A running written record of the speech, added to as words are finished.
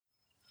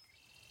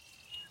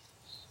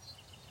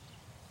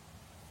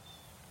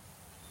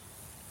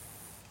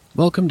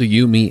Welcome to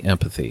You, Me,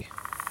 Empathy,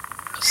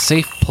 a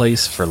safe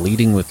place for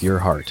leading with your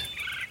heart.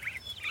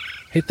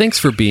 Hey, thanks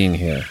for being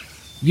here.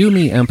 You,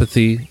 Me,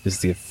 Empathy is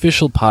the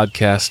official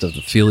podcast of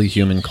the Feely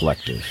Human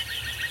Collective,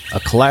 a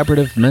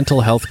collaborative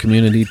mental health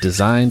community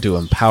designed to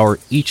empower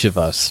each of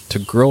us to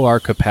grow our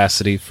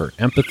capacity for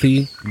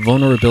empathy,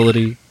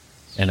 vulnerability,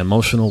 and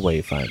emotional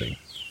wayfinding.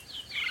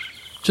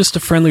 Just a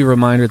friendly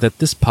reminder that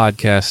this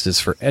podcast is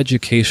for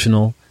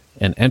educational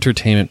and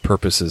entertainment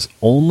purposes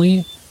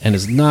only and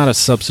is not a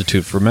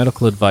substitute for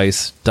medical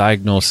advice,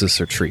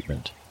 diagnosis, or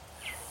treatment.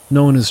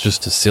 No one is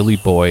just a silly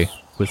boy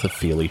with a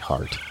feely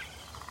heart.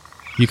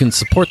 You can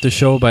support the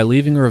show by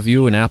leaving a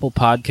review in Apple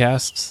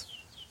Podcasts,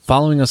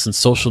 following us on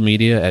social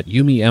media at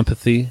You, Me,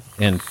 Empathy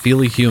and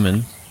Feely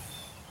Human,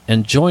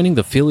 and joining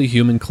the Feely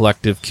Human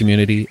Collective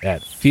community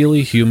at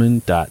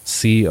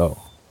feelyhuman.co.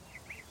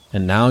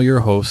 And now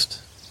your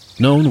host,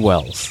 Known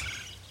Wells.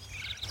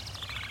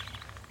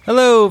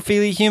 Hello,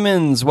 Feely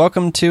Humans.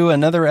 Welcome to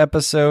another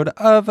episode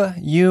of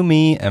You,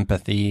 Me,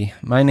 Empathy.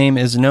 My name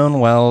is Known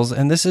Wells,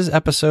 and this is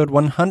episode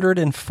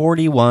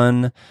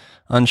 141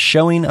 on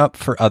showing up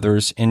for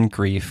others in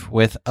grief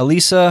with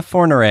Elisa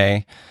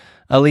Fornere.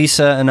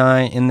 Elisa and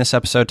I, in this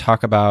episode,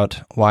 talk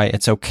about why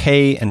it's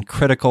okay and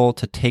critical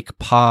to take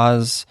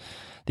pause,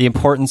 the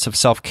importance of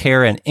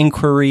self-care and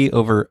inquiry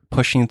over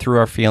pushing through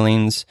our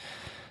feelings,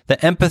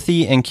 the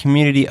empathy and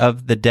community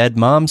of the Dead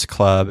Moms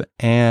Club,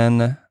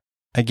 and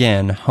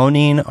again,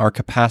 honing our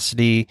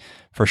capacity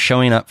for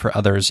showing up for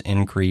others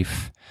in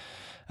grief.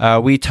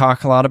 We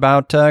talk a lot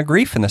about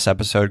grief in this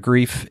episode.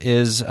 Grief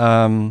is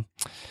the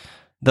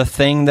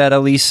thing that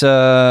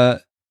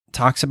Elisa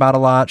talks about a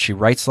lot. She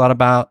writes a lot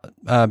about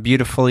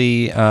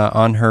beautifully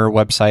on her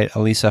website,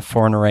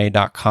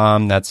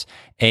 elisaforneret.com. That's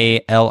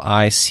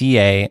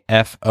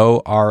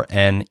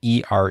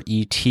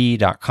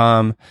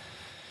ALICAFORNERET.com.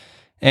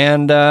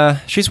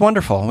 And she's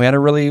wonderful. We had a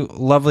really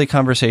lovely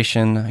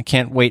conversation. I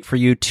can't wait for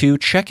you to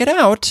check it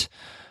out.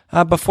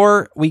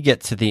 Before we get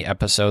to the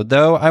episode,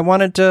 though, I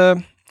wanted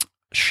to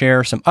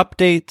share some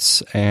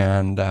updates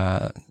and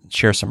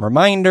share some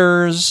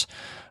reminders.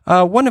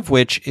 One of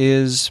which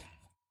is,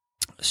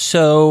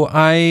 so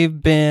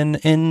I've been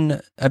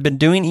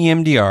doing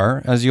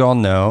EMDR, as you all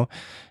know,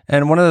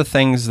 and one of the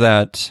things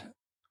that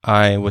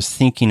I was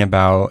thinking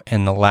about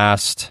in the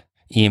last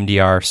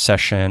EMDR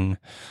session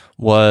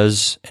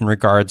was in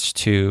regards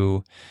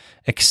to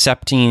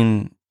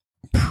accepting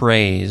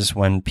praise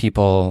when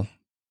people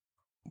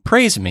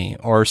praise me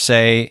or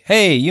say,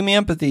 hey, You, Me,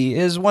 Empathy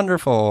is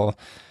wonderful.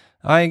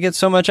 I get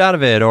so much out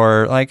of it.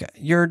 Or like,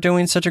 you're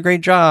doing such a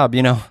great job.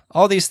 You know,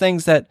 all these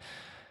things that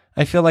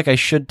I feel like I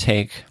should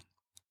take.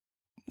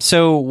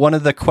 So one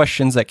of the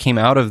questions that came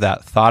out of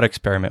that thought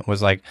experiment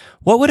was like,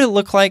 what would it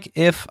look like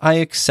if I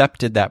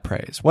accepted that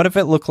praise? What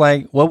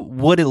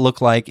would it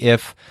look like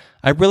if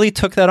I really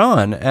took that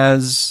on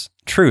as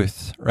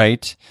truth,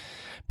 right?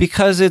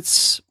 Because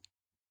it's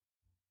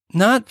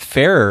not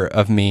fair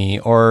of me,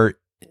 or,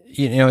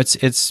 you know,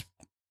 it's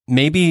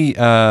maybe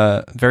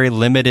very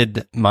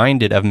limited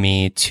minded of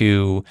me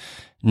to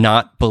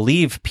not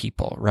believe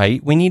people,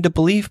 right? We need to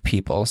believe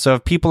people. So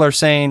if people are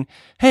saying,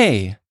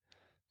 hey,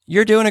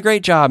 you're doing a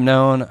great job,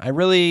 Known, I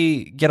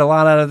really get a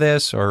lot out of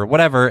this, or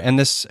whatever. And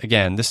this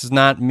is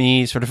not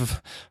me sort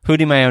of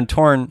tooting my own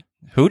horn.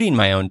 I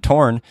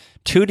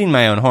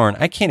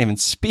can't even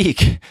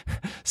speak.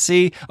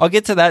 See, I'll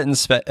get to that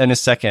in a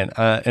second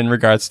in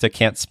regards to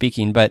can't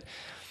speaking. But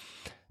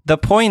the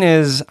point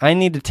is, I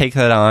need to take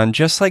that on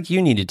just like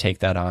you need to take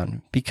that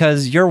on,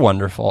 because you're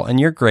wonderful and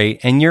you're great.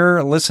 And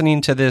you're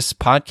listening to this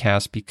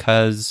podcast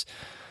because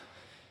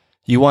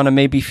you want to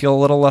maybe feel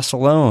a little less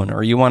alone,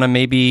 or you want to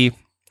maybe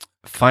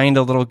find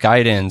a little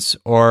guidance,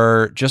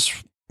 or just,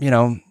 you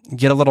know,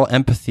 get a little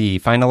empathy,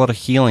 find a little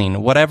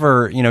healing,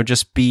 whatever, you know,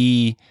 just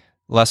be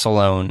less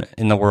alone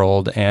in the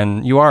world.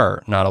 And you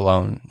are not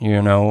alone.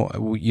 You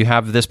know, you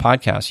have this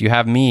podcast, you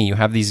have me, you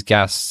have these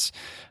guests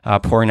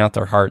pouring out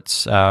their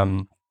hearts.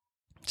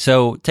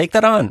 So take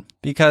that on,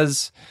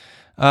 because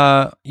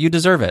you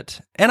deserve it.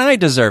 And I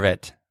deserve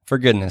it, for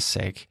goodness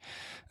sake.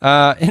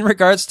 In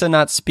regards to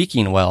not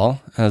speaking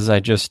well, as I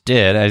just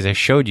did, as I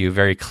showed you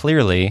very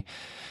clearly,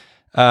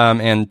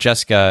 and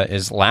Jessica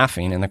is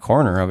laughing in the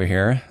corner over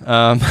here.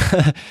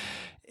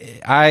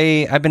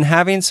 I've been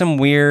having some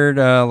weird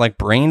like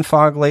brain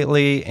fog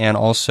lately, and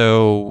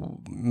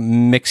also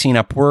mixing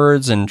up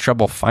words and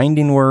trouble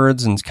finding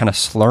words and kind of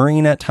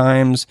slurring at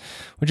times,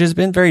 which has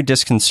been very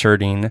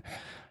disconcerting.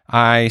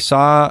 I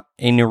saw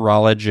a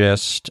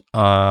neurologist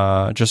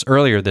just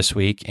earlier this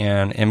week,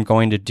 and am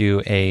going to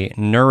do a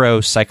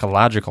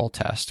neuropsychological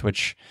test,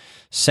 which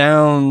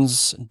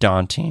sounds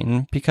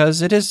daunting,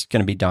 because it is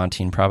going to be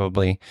daunting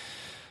probably.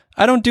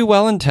 I don't do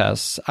well in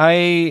tests.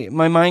 My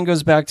mind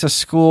goes back to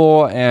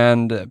school,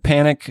 and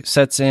panic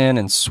sets in,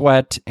 and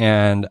sweat,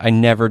 and I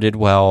never did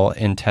well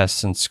in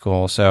tests in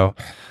school. So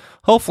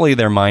hopefully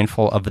they're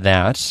mindful of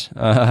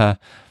that,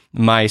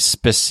 my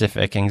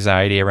specific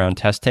anxiety around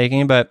test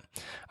taking. But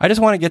I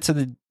just want to get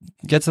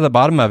to the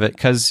bottom of it,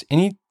 because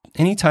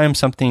anytime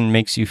something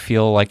makes you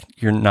feel like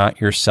you're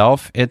not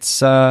yourself,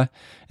 it's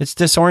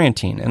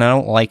disorienting, and I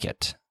don't like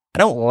it.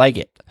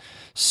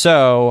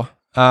 So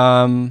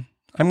I'm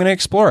going to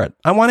explore it.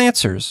 I want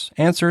answers.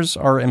 Answers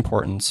are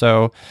important.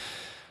 So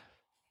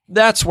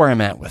that's where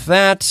I'm at with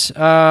that.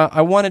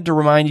 I wanted to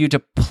remind you to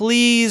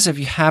please, if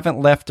you haven't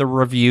left a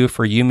review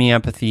for You, Me,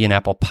 Empathy in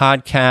Apple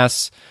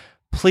Podcasts,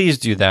 please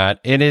do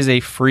that. It is a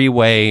free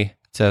way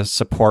to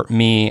support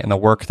me and the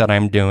work that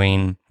I'm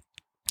doing.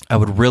 I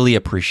would really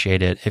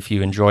appreciate it if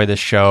you enjoy this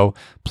show.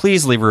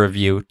 Please leave a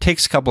review. It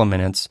takes a couple of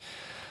minutes.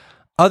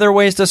 Other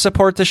ways to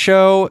support the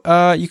show,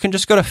 you can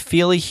just go to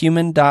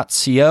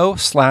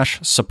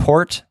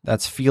feelyhuman.co/support.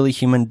 That's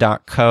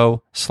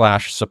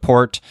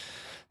feelyhuman.co/support.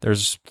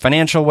 There's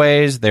financial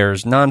ways,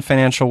 there's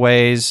non-financial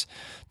ways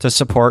to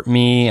support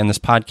me and this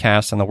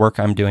podcast and the work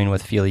I'm doing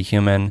with Feely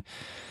Human.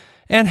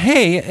 And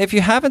hey, if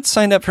you haven't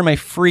signed up for my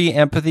free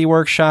empathy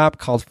workshop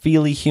called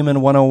Feely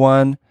Human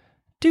 101,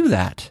 do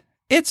that.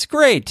 It's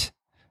great.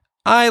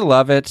 I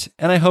love it,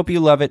 and I hope you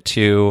love it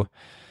too.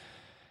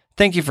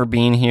 Thank you for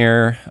being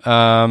here.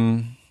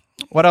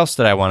 What else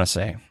did I want to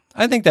say?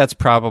 I think that's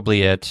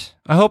probably it.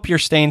 I hope you're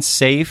staying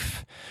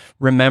safe.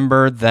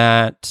 Remember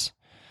that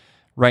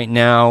right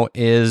now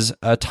is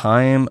a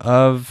time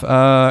of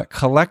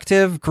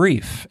collective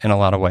grief in a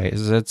lot of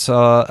ways. It's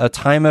a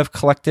time of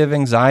collective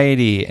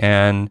anxiety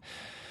and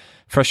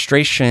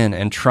frustration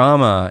and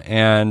trauma.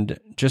 And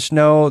just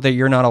know that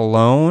you're not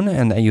alone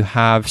and that you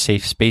have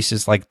safe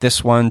spaces like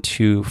this one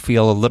to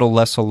feel a little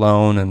less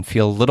alone and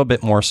feel a little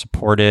bit more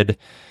supported.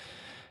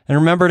 And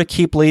remember to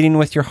keep leading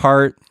with your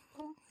heart.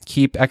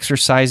 Keep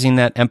exercising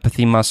that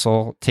empathy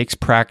muscle. It takes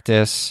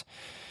practice.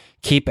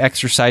 Keep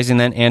exercising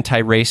that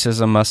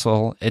anti-racism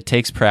muscle. It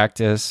takes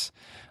practice.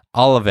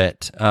 All of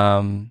it.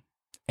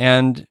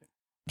 And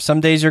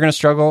some days you're going to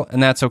struggle,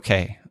 and that's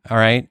okay. All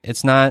right?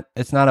 It's not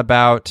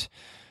about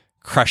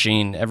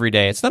crushing every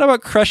day. It's not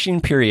about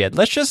crushing, period.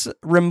 Let's just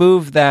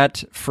remove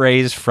that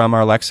phrase from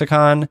our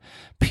lexicon,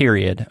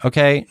 period.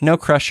 Okay? No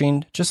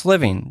crushing, just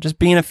living. Just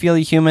being a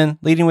feely human,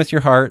 leading with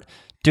your heart,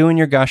 doing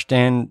your gosh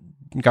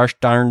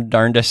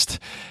darndest,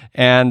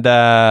 and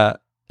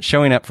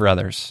showing up for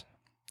others.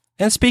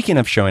 And speaking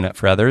of showing up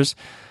for others,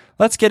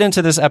 let's get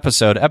into this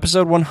episode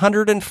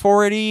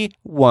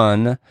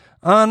 141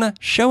 on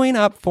showing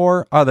up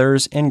for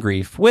others in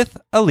grief with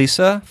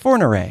Elisa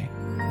Fornere.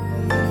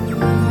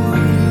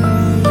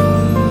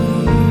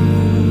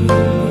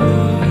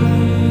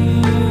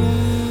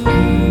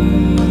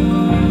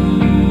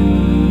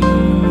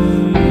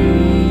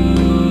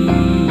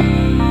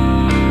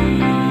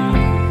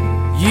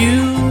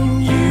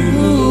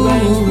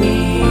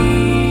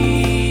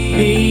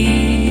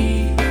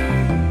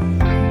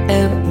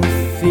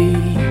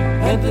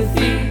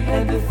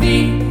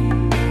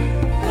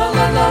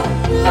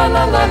 La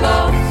la la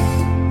la,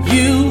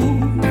 you,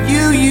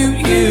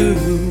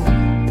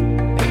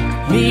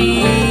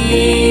 me,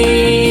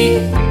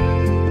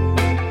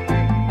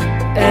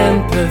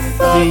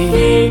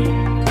 empathy,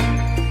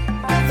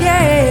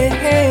 yeah,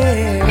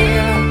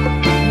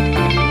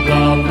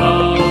 la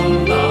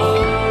la la.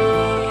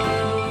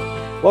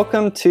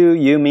 Welcome to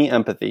You, Me,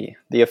 Empathy,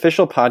 the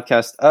official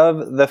podcast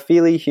of the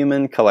Feely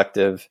Human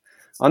Collective.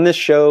 On this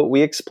show,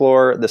 we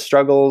explore the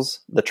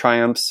struggles, the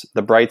triumphs,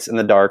 the brights and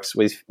the darks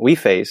we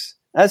face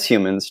as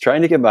humans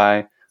trying to get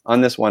by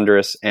on this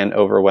wondrous and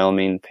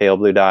overwhelming pale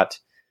blue dot.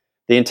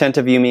 The intent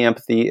of You, Me,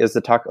 Empathy is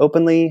to talk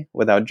openly,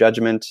 without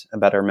judgment,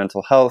 about our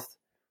mental health,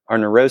 our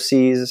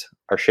neuroses,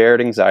 our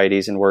shared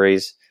anxieties and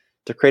worries,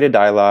 to create a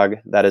dialogue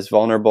that is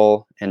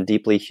vulnerable and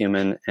deeply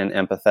human and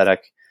empathetic,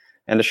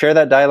 and to share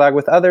that dialogue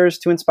with others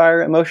to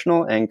inspire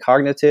emotional and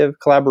cognitive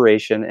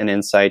collaboration and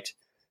insight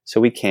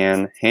so we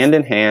can, hand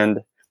in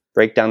hand,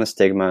 break down the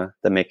stigma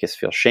that make us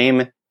feel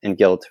shame and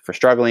guilt for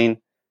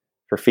struggling,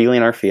 for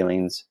feeling our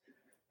feelings,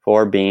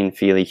 for being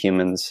feely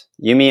humans.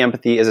 You, Me,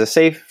 Empathy is a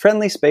safe,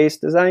 friendly space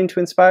designed to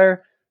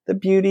inspire the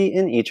beauty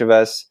in each of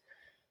us.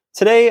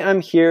 Today, I'm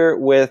here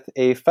with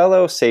a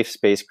fellow safe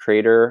space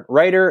creator,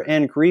 writer,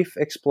 and grief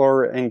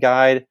explorer and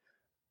guide,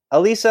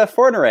 Elisa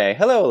Fornere.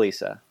 Hello,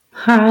 Elisa.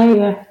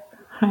 Hi.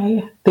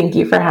 Thank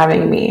you for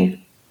having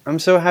me. I'm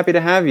so happy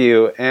to have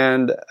you,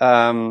 and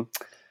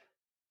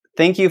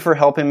thank you for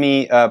helping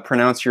me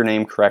pronounce your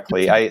name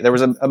correctly. There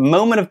was a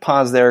moment of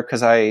pause there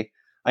because I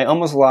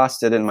almost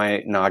lost it in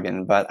my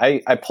noggin, but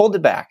I pulled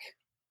it back.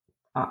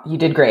 You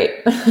did great.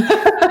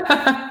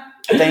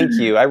 Thank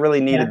you. I really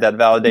needed that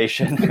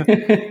validation.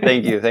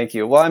 Thank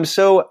you. Well, I'm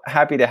so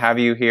happy to have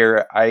you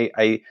here.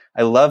 I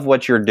love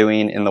what you're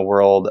doing in the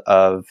world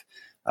of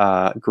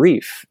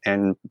grief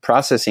and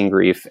processing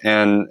grief,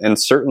 and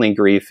certainly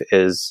grief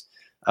is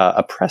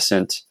a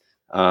present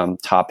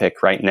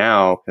topic right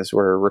now because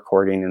we're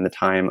recording in the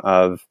time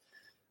of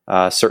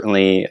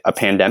certainly a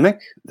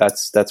pandemic.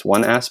 That's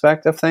one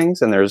aspect of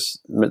things, and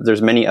there's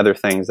many other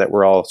things that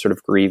we're all sort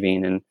of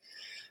grieving, and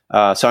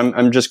so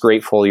I'm just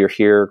grateful you're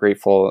here.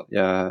 Grateful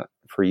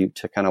for you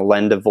to kind of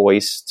lend a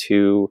voice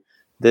to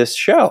this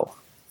show.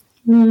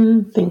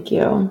 Thank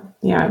you.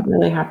 Yeah, I'm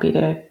really happy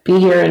to be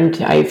here, and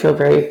I feel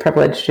very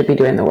privileged to be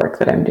doing the work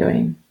that I'm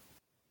doing.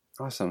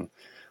 Awesome.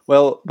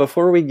 Well,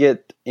 before we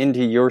get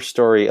into your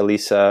story,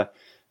 Elisa,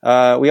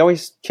 we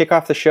always kick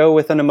off the show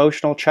with an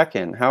emotional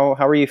check-in. How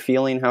are you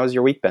feeling? How's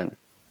your week been?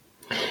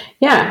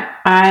 Yeah,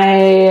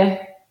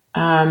 I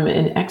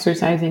in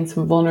exercising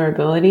some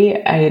vulnerability.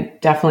 I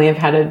definitely have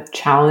had a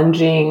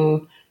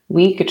challenging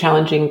week, a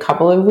challenging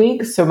couple of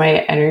weeks. So my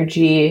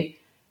energy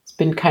has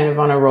been kind of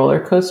on a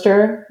roller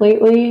coaster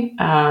lately.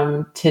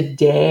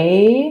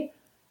 Today,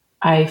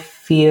 I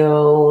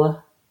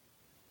feel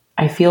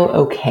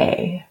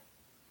okay.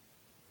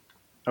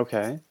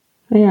 Okay.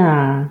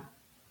 Yeah.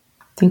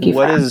 Thank you.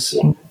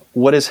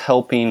 What is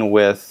helping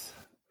with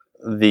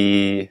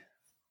the,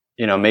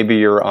 maybe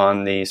you're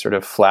on the sort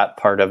of flat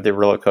part of the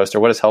roller coaster.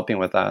 What is helping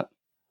with that?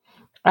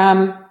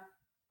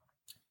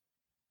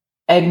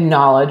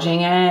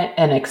 Acknowledging it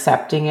and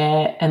accepting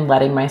it and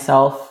letting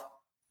myself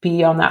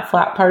be on that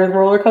flat part of the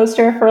roller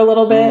coaster for a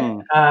little bit.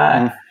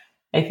 I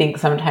think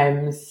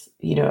sometimes,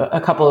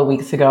 a couple of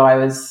weeks ago, I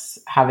was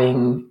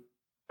having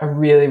a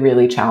really,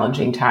 really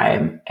challenging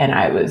time, and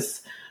I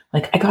was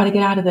like, I got to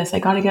get out of this.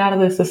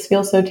 This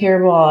feels so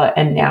terrible.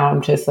 And now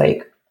I'm just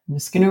like, I'm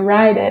just going to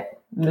ride it.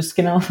 I'm just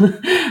going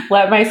to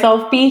let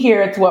myself be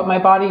here. It's what my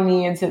body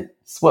needs.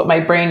 It's what my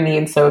brain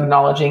needs. So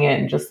acknowledging it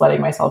and just letting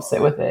myself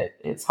sit with it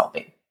is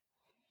helping.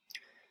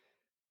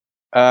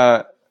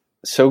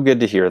 So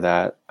good to hear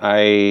that.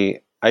 I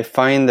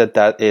find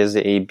that is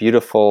a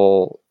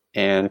beautiful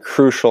and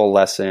crucial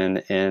lesson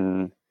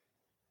in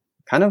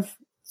kind of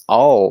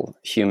all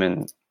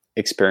human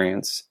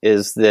experience,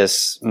 is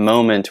this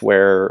moment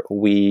where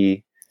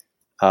we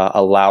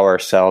allow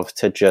ourselves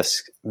to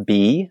just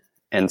be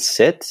and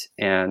sit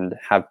and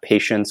have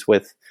patience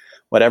with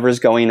whatever's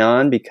going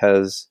on,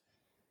 because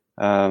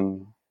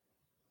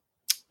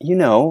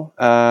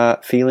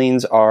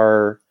feelings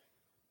are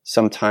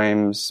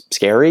sometimes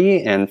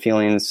scary, and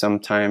feelings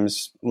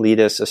sometimes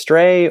lead us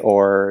astray,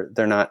 or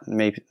they're not,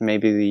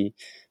 maybe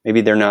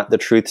they're not the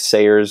truth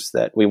sayers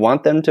that we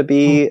want them to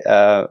be.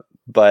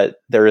 But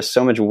there is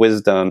so much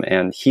wisdom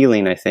and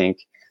healing, I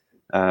think,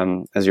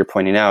 as you're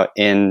pointing out,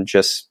 in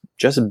just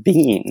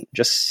being,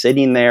 just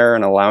sitting there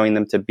and allowing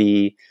them to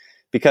be.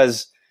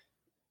 Because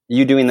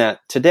you doing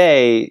that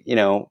today,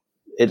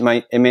 it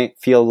may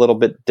feel a little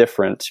bit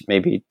different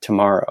maybe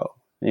tomorrow.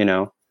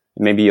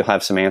 Maybe you'll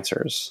have some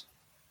answers.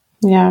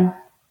 Yeah.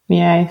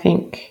 I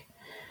think,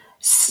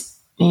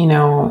 sitting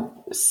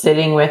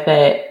with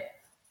it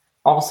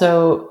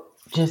also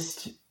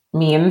just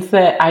means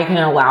that I can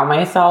allow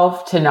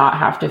myself to not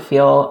have to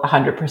feel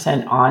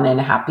 100% on and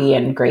happy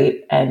and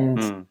great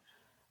and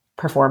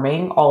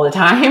performing all the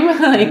time.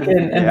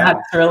 And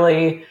that's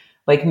really,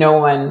 like, no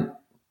one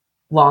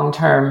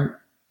long-term,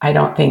 I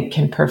don't think,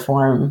 can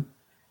perform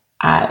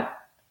at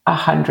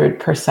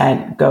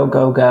 100%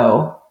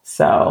 go.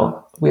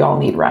 So we all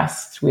need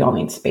rest. We all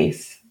need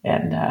space.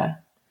 And,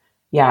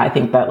 I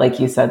think that, like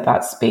you said,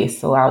 that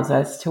space allows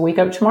us to wake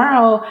up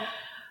tomorrow,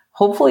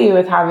 hopefully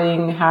with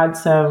having had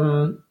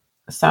some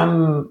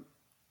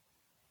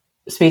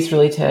space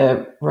really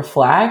to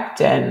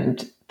reflect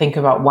and think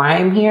about why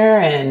I'm here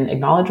and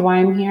acknowledge why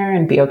I'm here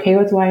and be okay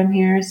with why I'm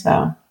here.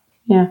 So,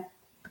 yeah.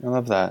 I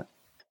love that.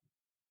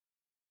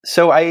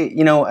 So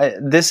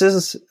this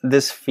is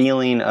this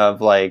feeling of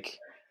like,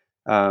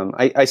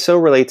 I so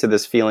relate to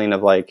this feeling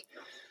of like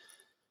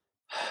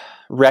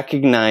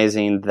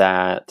recognizing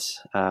that,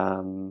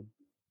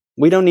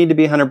 we don't need to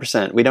be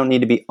 100%. We don't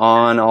need to be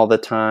on all the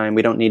time.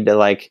 We don't need to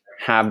like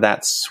have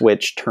that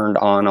switch turned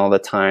on all the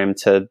time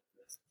to,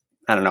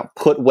 I don't know,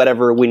 put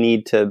whatever we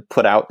need to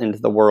put out into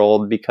the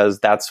world, because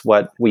that's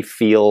what we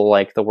feel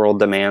like the world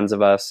demands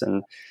of us.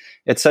 And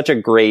it's such a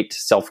great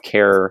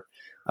self-care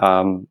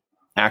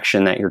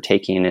action that you're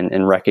taking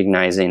and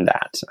recognizing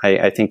that.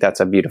 I think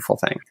that's a beautiful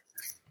thing.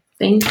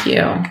 Thank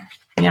you.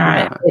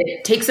 Yeah.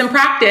 It takes some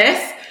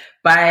practice,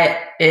 but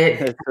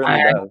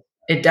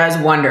it does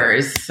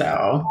wonders.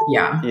 So,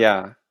 yeah.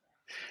 Yeah.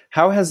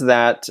 How has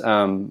that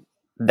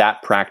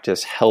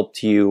practice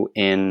helped you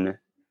in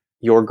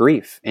your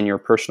grief, in your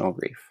personal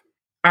grief?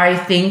 I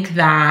think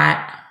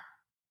that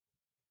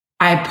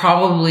I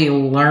probably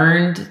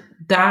learned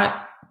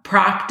that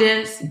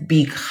practice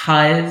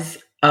because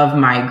of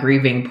my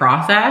grieving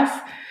process.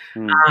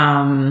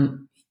 I've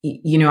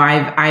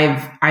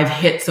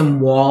hit some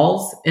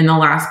walls in the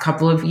last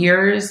couple of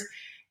years,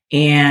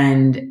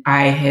 and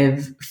I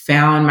have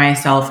found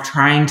myself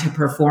trying to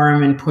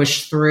perform and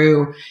push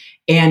through.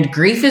 And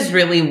grief is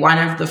really one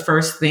of the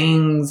first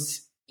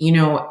things,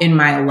 in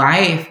my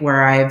life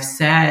where I've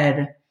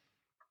said,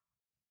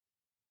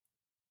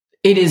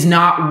 it is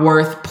not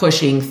worth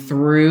pushing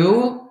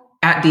through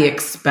at the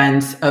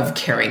expense of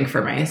caring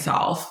for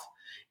myself.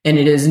 And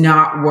it is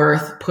not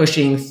worth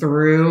pushing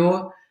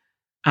through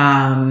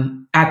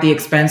at the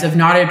expense of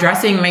not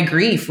addressing my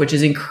grief, which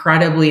is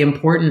incredibly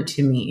important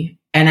to me.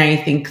 And I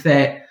think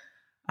that,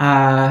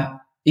 my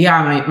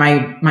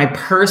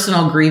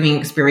personal grieving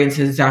experience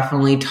has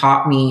definitely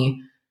taught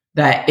me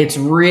that it's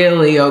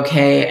really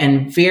okay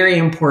and very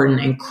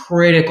important and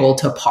critical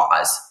to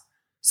pause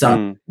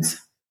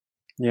sometimes.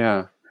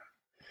 Yeah.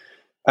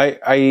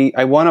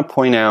 I want to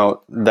point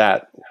out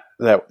that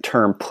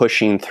term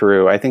pushing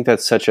through. I think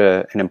that's such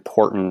an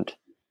important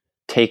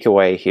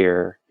takeaway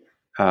here.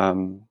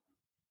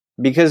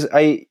 Because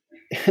I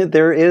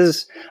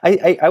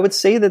would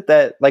say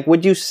that like,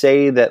 would you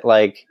say that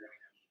like,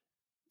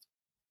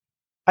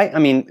 I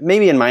mean,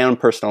 maybe in my own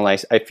personal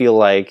life, I feel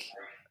like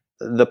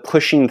the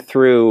pushing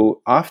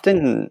through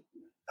often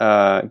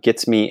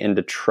gets me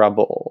into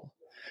trouble,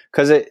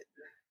 because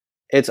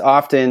it's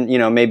often,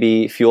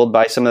 maybe fueled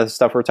by some of the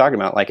stuff we're talking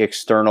about, like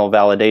external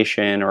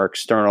validation or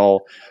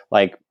external,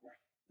 like,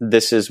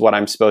 this is what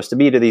I'm supposed to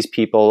be to these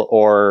people,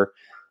 or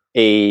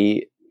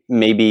a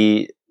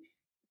maybe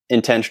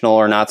intentional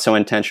or not so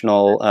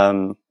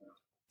intentional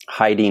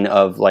hiding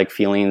of like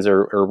feelings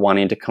or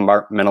wanting to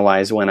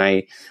compartmentalize when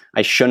I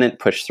shouldn't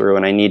push through,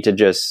 and I need to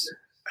just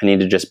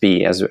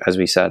be, as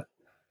we said.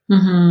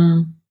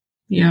 Mm-hmm.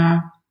 Yeah.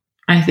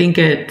 I think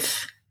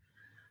it's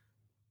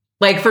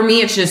like, for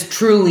me, it's just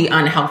truly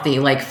unhealthy,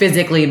 like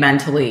physically,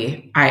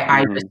 mentally.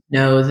 I just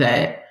know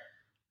that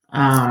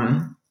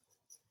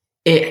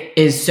it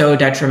is so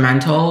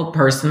detrimental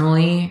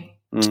personally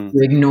to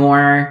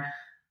ignore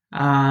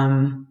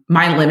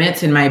my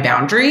limits and my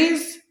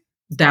boundaries,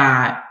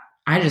 that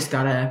I just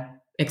gotta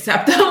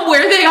accept them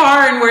where they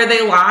are and where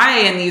they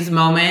lie in these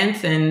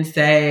moments, and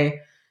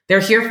say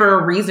they're here for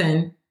a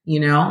reason,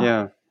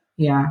 Yeah.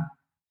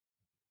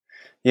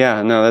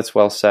 No, that's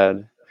well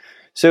said.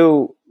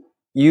 So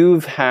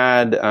you've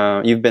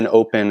been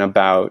open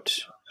about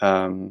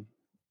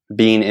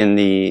being in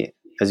the,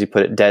 as you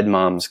put it, Dead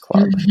Moms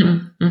Club,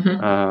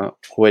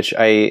 which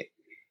I'm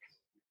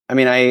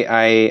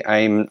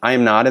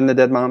not in the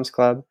Dead Moms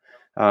Club.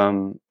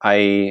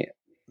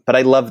 But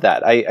I love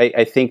that.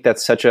 I think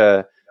that's such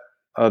a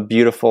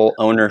beautiful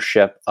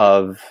ownership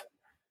of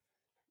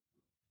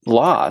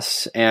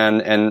loss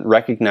and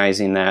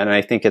recognizing that. And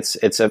I think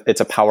it's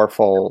a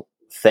powerful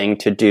thing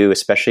to do,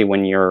 especially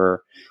when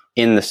you're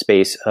in the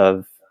space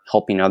of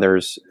helping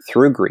others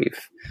through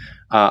grief.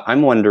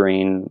 I'm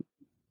wondering,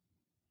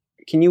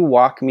 can you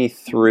walk me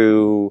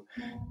through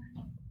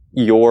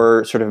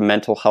your sort of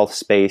mental health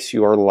space,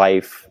 your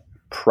life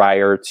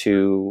prior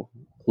to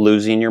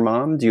losing your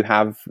mom? Do you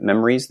have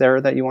memories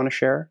there that you want to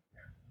share?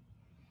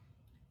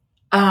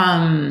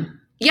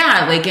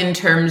 Yeah, like in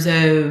terms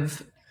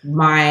of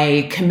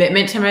my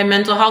commitment to my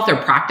mental health or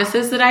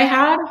practices that I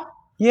had.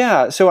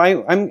 Yeah. So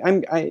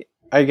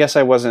I guess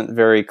I wasn't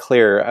very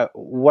clear.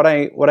 What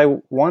I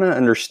want to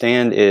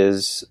understand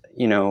is,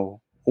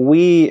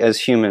 we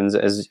as humans,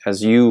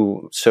 as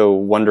you so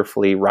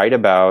wonderfully write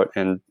about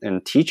and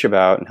teach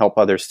about and help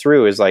others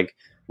through, is like,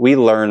 we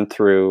learn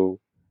through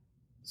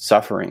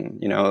suffering.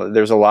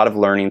 There's a lot of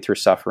learning through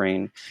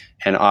suffering,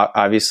 and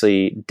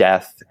obviously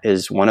death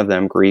is one of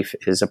them. Grief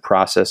is a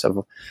process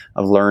of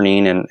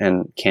learning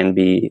and can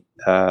be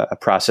a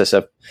process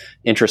of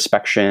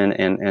introspection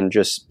and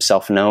just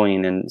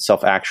self-knowing and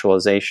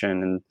self-actualization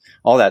and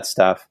all that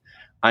stuff.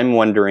 I'm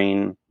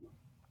wondering,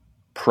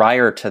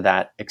 prior to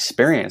that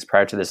experience,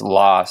 prior to this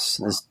loss,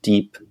 this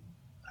deep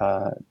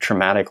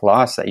traumatic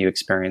loss that you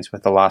experienced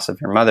with the loss of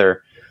your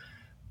mother,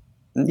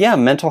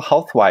 mental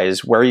health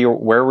wise, where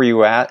were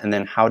you at? And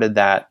then how did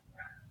that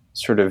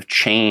sort of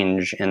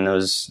change in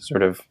those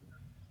sort of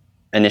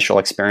initial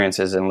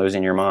experiences in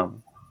losing your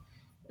mom?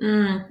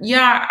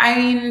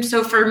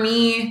 So for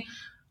me,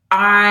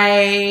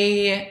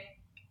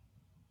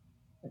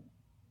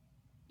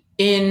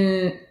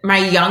 in my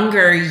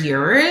younger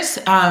years,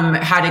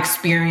 had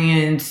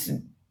experience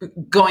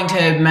going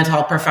to mental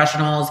health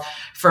professionals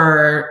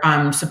for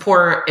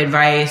support,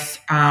 advice,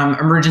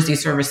 emergency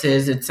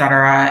services, et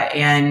cetera.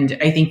 And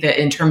I think that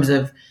in terms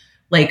of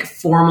like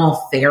formal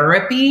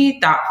therapy,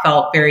 that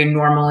felt very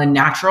normal and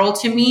natural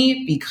to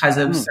me because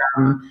of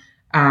some,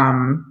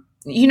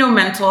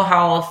 mental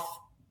health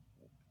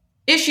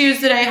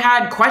issues that I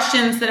had,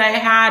 questions that I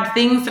had,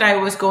 things that I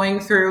was going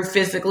through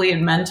physically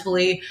and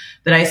mentally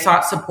that I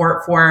sought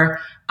support for.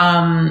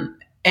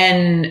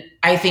 And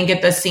I think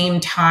at the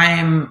same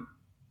time,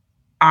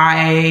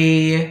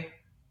 I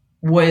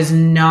was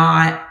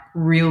not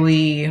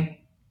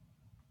really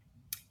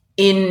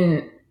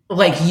in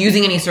like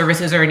using any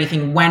services or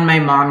anything when my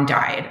mom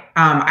died.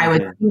 I was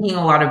thinking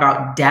a lot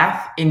about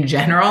death in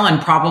general,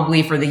 and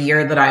probably for the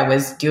year that I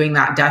was doing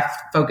that death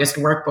focused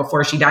work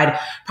before she died,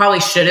 probably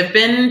should have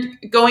been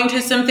going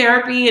to some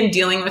therapy and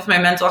dealing with my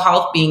mental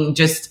health, being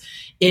just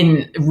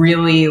in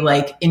really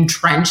like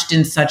entrenched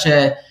in such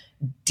a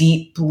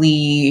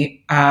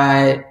deeply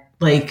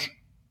like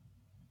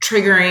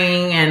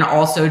triggering and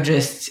also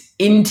just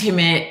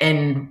intimate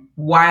and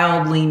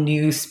wildly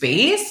new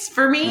space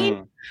for me.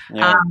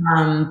 I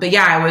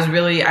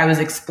was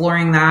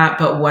exploring that,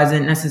 but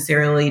wasn't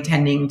necessarily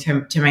tending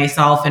to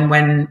myself. And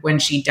when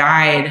she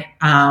died,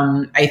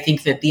 I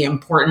think that the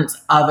importance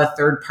of a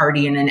third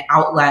party and an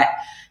outlet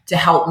to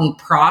help me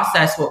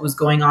process what was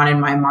going on in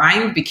my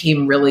mind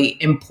became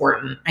really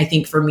important. I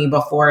think for me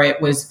before,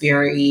 it was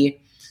very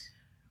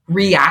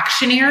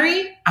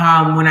reactionary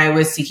when I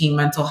was seeking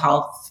mental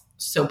health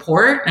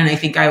support. And I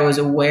think I was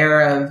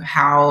aware of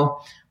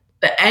how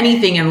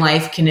anything in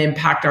life can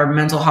impact our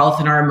mental health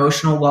and our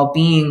emotional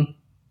well-being.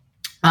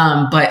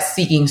 But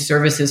seeking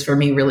services for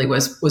me really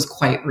was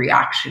quite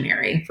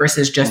reactionary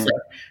versus just like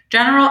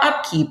general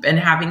upkeep and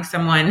having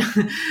someone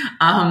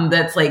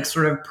that's like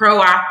sort of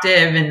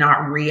proactive and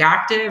not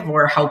reactive,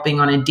 or helping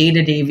on a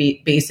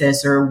day-to-day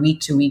basis or a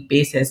week-to-week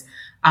basis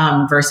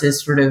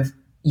versus sort of,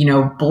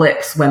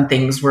 blips when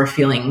things were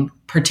feeling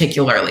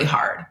particularly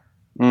hard.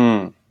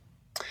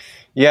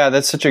 Yeah,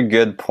 that's such a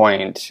good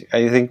point.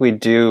 I think we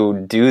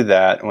do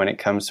that when it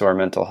comes to our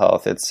mental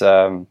health. It's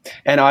and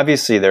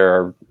obviously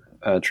there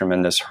are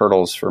tremendous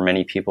hurdles for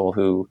many people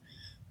who,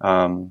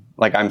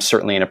 like I'm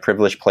certainly in a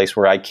privileged place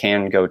where I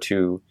can go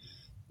to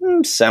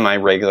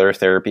semi-regular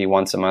therapy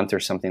once a month or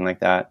something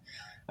like that.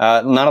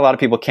 Not a lot of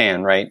people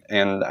can, right?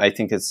 And I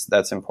think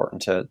that's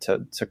important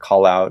to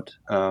call out.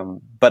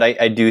 But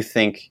I do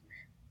think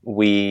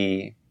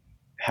we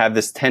have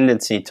this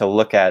tendency to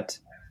look at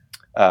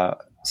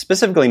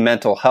specifically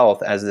mental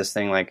health as this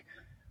thing like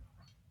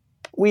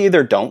we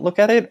either don't look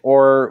at it,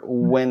 or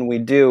when we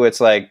do,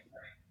 it's like,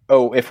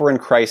 oh, if we're in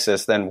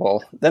crisis, then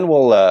we'll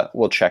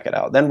check it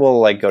out. Then we'll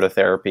like go to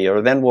therapy,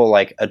 or then we'll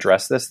like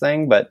address this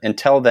thing. But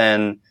until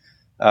then,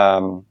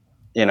 let's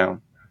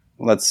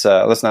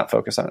not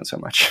focus on it so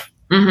much.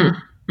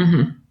 Mm-hmm.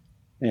 Mm-hmm.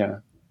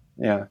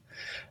 Yeah.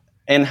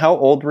 And how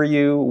old were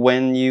you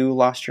when you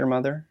lost your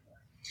mother?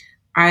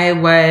 I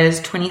was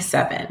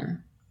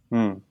 27.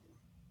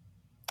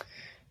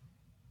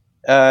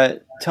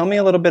 Tell me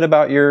a little bit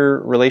about your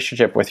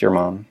relationship with your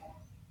mom.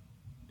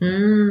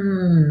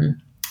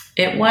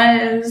 It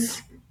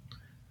was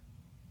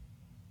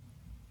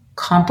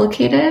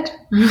complicated.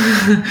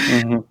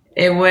 Mm-hmm.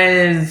 It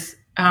was,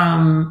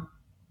 I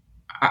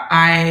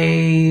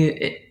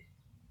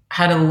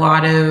had a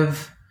lot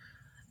of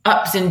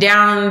ups and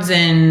downs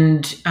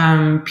and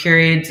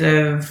periods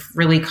of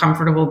really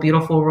comfortable,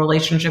 beautiful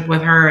relationship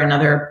with her, and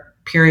other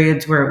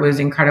periods where it was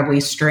incredibly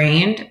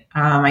strained.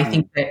 I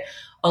think that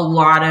a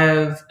lot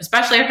of,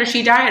 especially after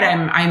she died,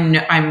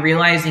 I'm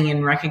realizing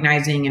and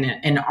recognizing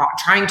and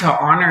trying to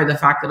honor the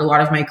fact that a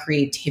lot of my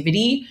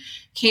creativity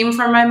came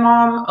from my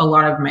mom. A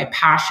lot of my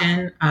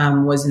passion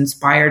was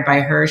inspired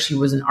by her. She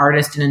was an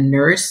artist and a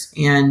nurse,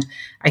 and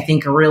I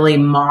think really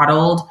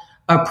modeled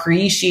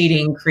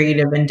appreciating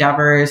creative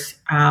endeavors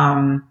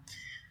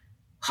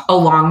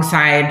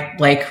alongside,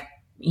 like,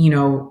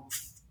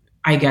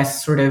 I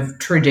guess sort of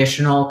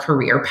traditional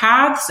career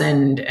paths.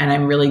 And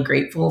I'm really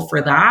grateful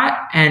for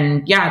that.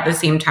 And yeah, at the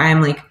same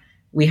time, like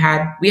we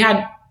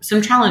had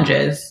some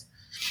challenges.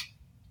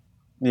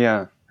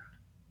 Yeah.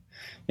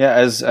 Yeah.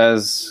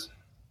 As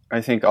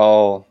I think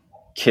all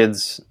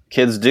kids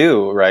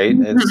do, right?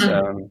 It's,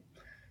 I'm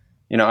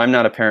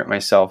not a parent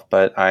myself,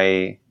 but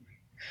I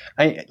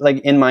like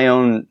in my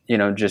own,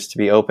 just to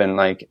be open,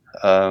 like,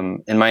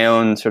 in my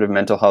own sort of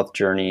mental health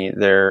journey,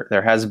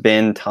 there has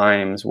been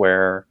times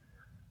where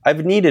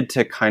I've needed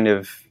to kind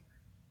of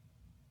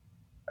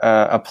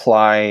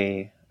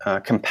apply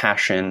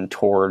compassion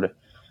toward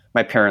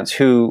my parents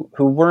who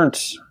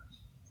weren't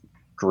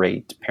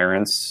great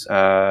parents,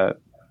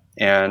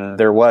 and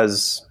there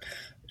was,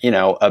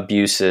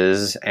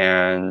 abuses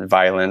and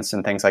violence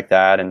and things like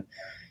that, and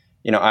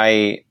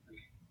I'd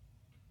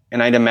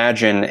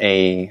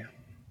imagine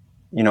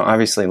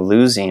obviously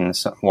losing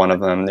one of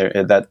them,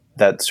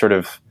 that sort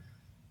of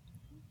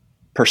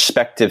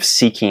perspective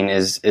seeking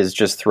is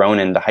just thrown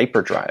into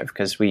hyperdrive,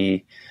 because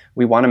we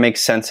want to make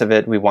sense of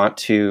it. We want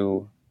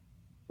to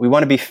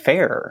be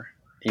fair,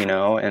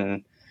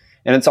 and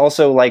it's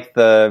also like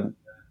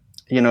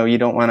you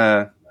don't want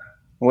to,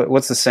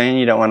 what's the saying?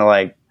 You don't want to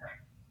like,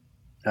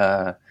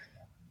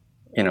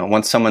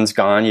 once someone's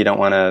gone, you don't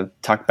want to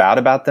talk bad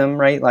about them.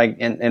 Right. Like,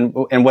 and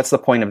what's the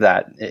point of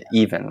that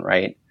even?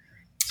 Right.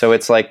 So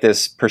it's like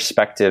this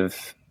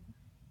perspective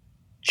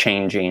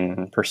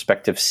changing,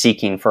 perspective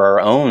seeking for our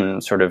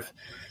own sort of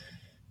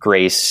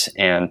grace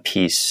and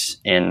peace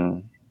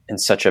in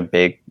such a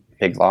big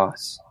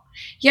loss.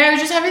 Yeah, I was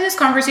just having this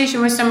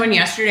conversation with someone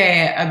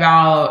yesterday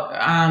about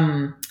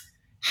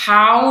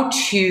how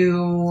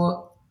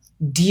to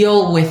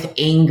deal with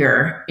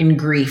anger and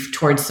grief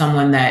towards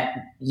someone that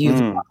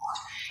you've lost.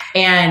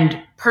 And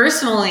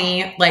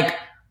personally, like,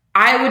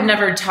 I would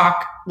never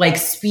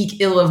speak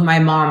ill of my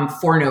mom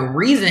for no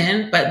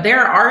reason, but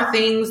there are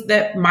things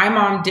that my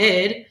mom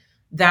did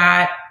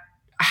that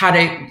had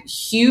a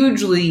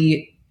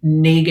hugely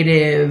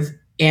negative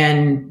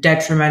and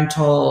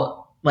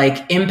detrimental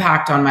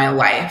impact on my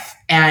life.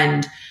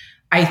 And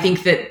I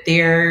think that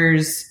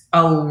there's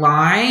a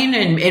line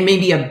and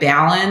maybe a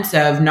balance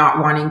of not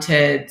wanting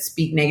to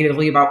speak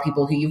negatively about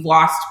people who you've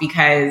lost,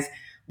 because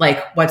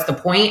what's the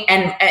point?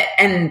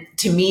 And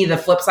to me, the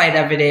flip side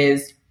of it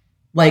is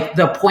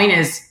the point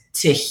is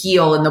to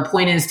heal, and the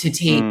point is to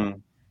take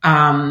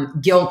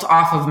guilt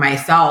off of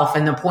myself,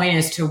 and the point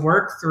is to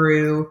work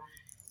through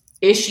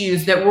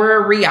issues that were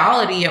a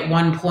reality at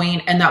one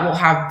point and that will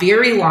have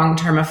very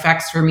long-term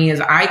effects for me as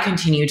I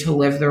continue to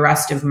live the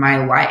rest of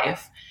my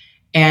life.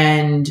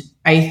 And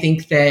I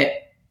think that,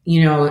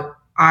 you know,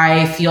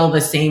 I feel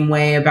the same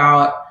way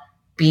about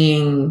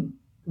being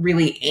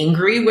really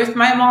angry with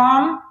my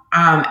mom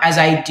as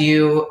I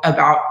do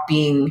about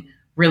being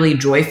really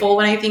joyful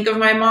when I think of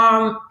my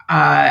mom,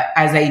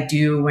 as I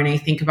do when I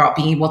think about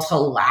being able to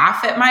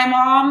laugh at my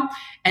mom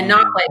and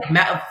not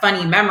like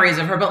funny memories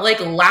of her, but like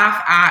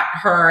laugh at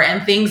her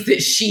and things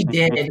that she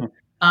did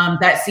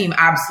that seem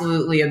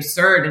absolutely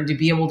absurd, and to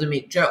be able to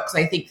make jokes.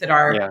 I think that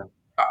our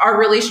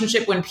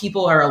relationship when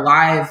people are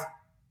alive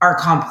are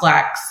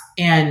complex,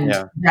 and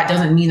that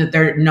doesn't mean that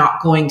they're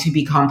not going to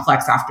be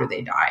complex after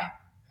they die.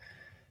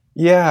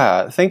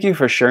 Yeah, thank you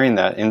for sharing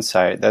that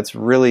insight. That's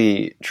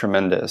really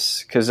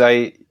tremendous, because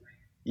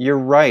you're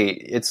right.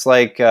 It's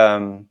like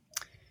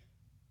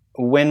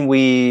when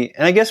we,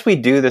 and I guess we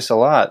do this a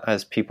lot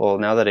as people,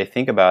 now that I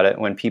think about it,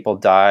 when people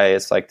die,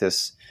 it's like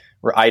this,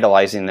 we're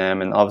idolizing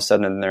them, and all of a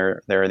sudden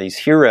there are these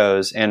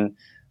heroes, and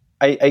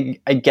I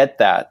get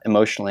that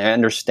emotionally. I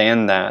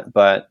understand that,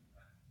 but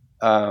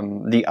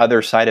the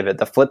other side of it,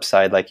 the flip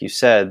side, like you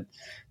said,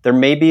 there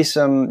may be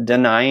some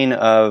denying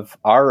of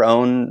our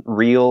own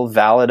real,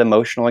 valid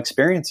emotional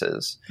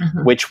experiences,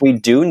 which we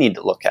do need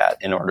to look at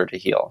in order to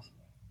heal.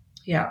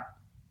 Yeah,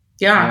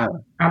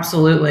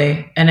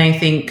 absolutely. And I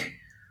think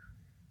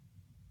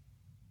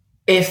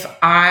if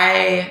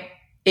I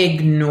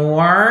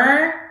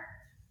ignore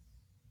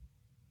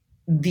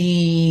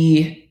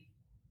the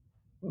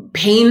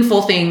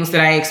painful things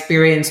that I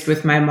experienced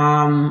with my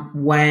mom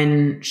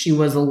when she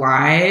was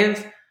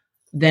alive,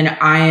 then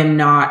I am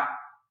not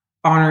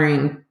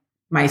honoring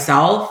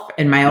myself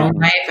and my own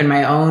life and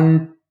my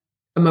own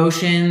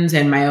emotions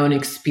and my own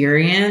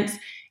experience.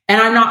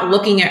 And I'm not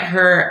looking at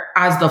her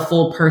as the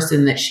full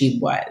person that she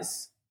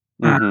was.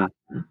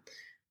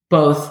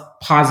 Both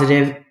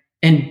positive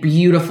and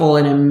beautiful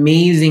and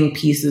amazing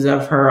pieces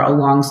of her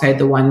alongside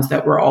the ones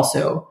that were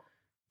also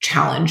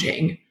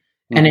challenging.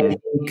 And I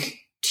think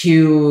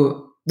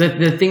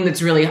the thing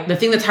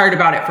that's hard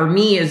about it for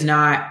me is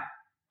not,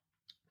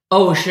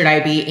 oh, should I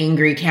be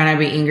angry? Can I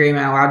be angry? Am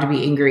I allowed to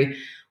be angry?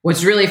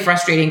 What's really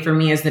frustrating for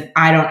me is that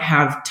I don't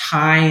have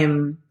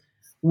time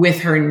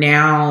with her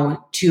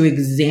now to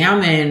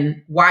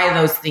examine why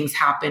those things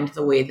happened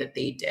the way that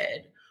they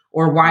did,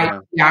 or why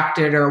she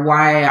acted, or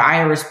why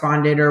I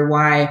responded, or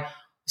why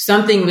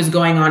something was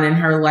going on in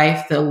her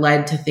life that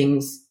led to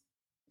things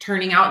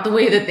turning out the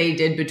way that they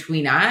did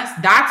between us.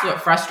 That's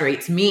what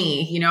frustrates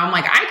me. You know, I'm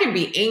like, I can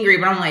be angry,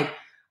 but I'm like,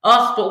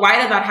 oh, but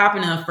why did that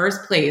happen in the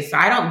first place?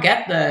 I don't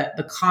get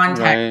the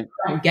context.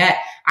 Right.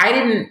 I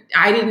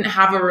didn't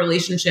have a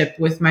relationship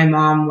with my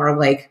mom where,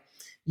 like,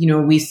 you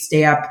know, we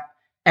stay up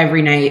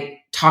every night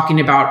talking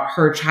about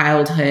her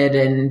childhood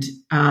and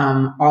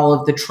all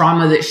of the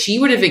trauma that she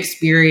would have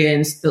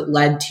experienced that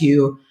led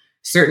to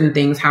certain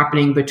things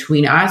happening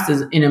between us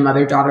as in a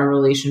mother-daughter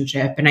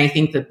relationship. And I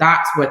think that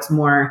that's what's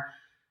more,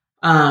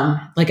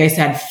 like I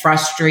said,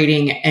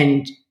 frustrating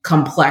and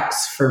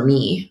complex for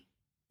me.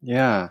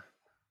 Yeah.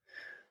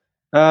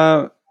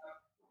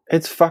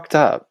 It's fucked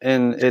up,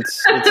 and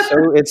it's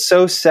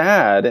so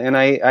sad. And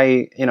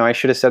I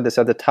should have said this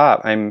at the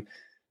top.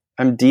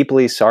 I'm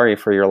deeply sorry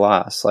for your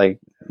loss. Like,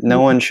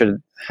 no one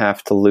should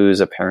have to lose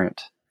a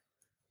parent.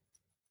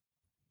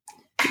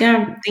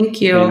 Yeah.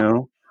 Thank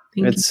you.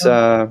 You know,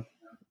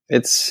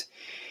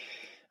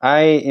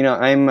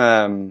 I'm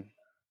a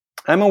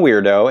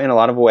weirdo in a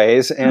lot of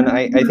ways. And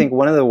I think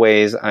one of the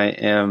ways I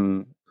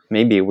am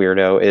maybe a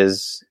weirdo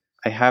is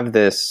I have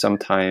this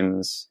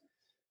sometimes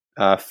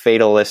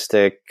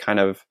fatalistic kind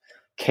of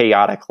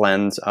chaotic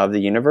lens of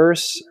the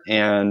universe.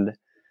 And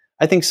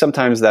I think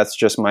sometimes that's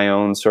just my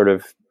own sort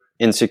of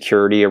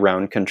insecurity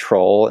around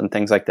control and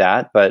things like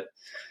that. But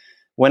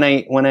when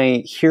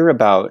I hear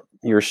about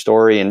your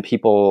story and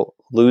people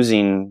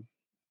losing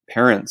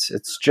parents,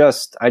 it's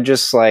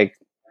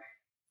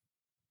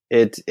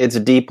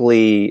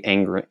deeply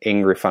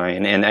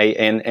angerifying.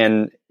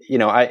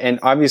 And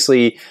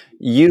obviously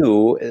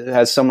you,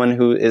 as someone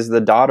who is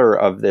the daughter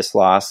of this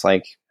loss,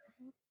 like,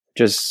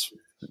 just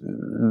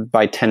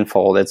by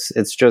tenfold, it's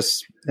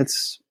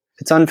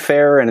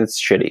unfair and it's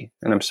shitty,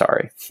 and I'm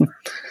sorry.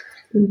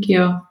 Thank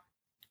you.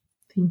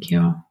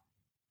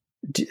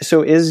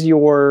 So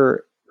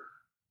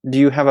do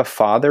you have a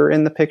father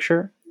in the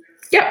picture?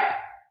 Yep.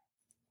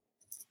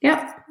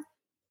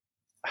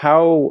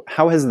 How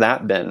has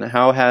that been?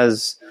 How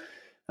has,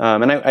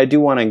 and I do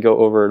want to go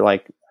over,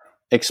 like,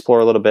 explore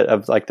a little bit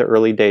of, like, the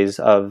early days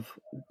of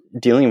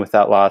dealing with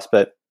that loss,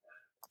 but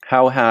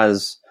how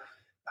has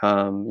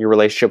your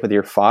relationship with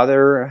your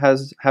father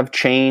have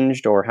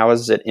changed, or how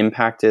has it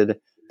impacted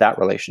that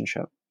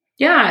relationship?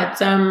 Yeah,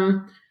 it's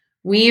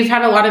we've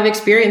had a lot of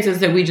experiences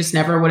that we just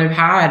never would have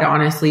had,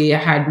 honestly,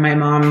 had my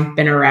mom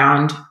been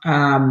around.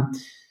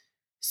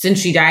 Since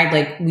she died,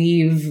 like,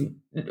 we've,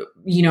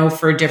 you know,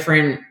 for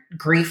different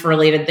grief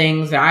related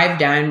things that I've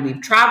done, we've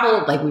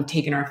traveled, like, we've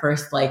taken our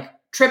first, like,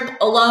 trip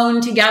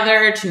alone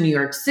together to New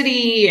York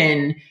City.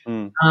 And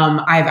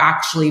I've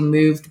actually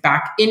moved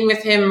back in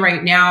with him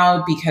right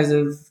now because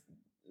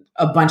of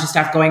a bunch of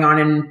stuff going on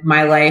in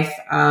my life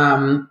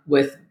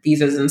with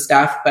visas and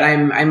stuff, but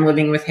I'm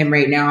living with him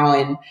right now.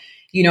 And,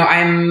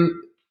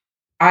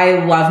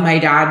 I love my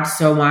dad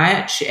so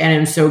much and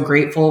I'm so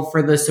grateful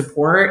for the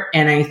support.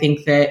 And I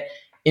think that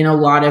in a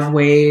lot of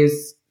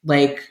ways,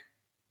 like,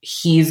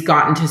 he's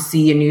gotten to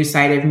see a new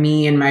side of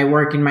me and my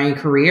work and my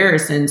career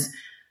since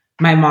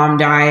my mom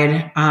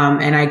died.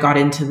 And I got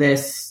into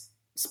this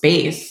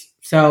space.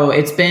 So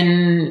it's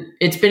been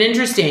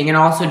interesting, and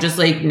also just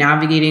like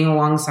navigating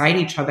alongside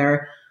each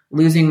other.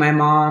 Losing my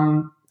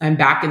mom, I'm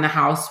back in the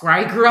house where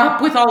I grew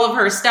up with all of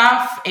her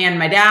stuff and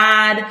my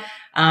dad,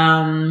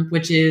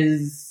 which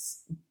is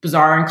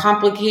bizarre and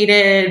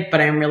complicated, but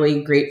I'm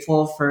really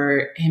grateful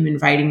for him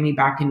inviting me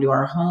back into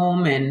our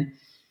home. And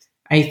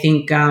I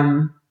think,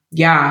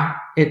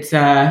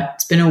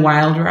 it's been a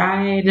wild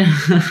ride.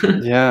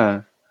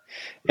 Yeah.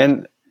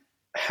 And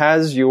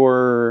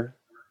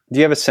do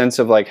you have a sense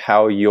of like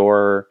how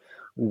your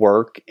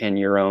work and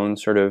your own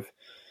sort of,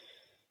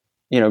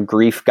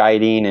 grief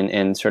guiding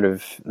and sort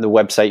of the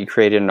website you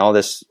created and all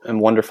this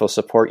wonderful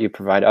support you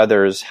provide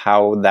others,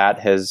 how that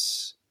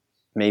has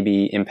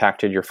maybe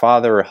impacted your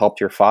father or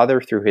helped your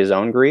father through his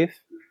own grief?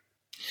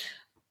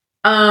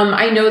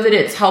 I know that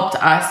it's helped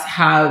us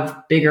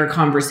have bigger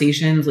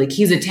conversations. Like,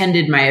 he's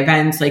attended my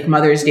events, like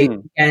Mother's Day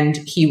weekend.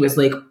 He was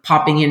like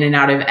popping in and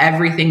out of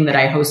everything that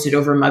I hosted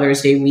over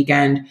Mother's Day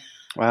weekend.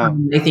 Wow.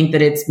 I think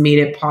that it's made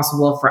it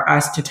possible for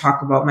us to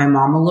talk about my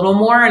mom a little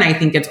more. And I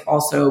think it's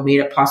also made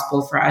it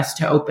possible for us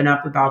to open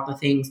up about the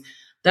things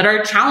that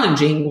are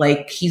challenging,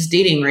 like he's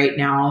dating right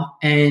now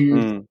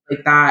and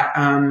like that.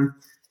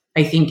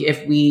 I think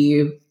if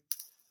we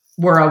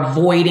were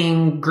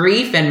avoiding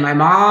grief and my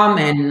mom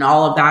and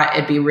all of that,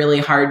 it'd be really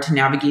hard to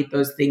navigate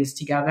those things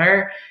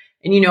together.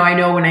 And, I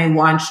know when I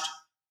launched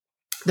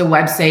the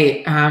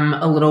website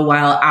a little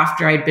while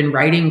after I'd been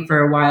writing for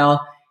a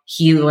while,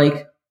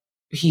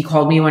 he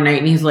called me one night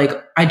and he's like,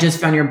 I just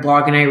found your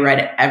blog and I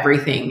read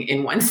everything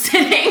in one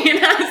sitting.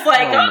 And I was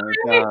like, oh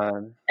my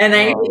God. And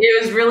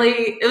it was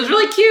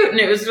really cute and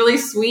it was really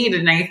sweet.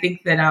 And I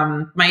think that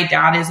my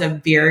dad is a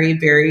very,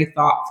 very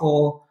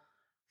thoughtful,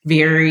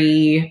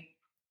 very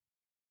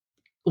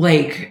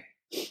like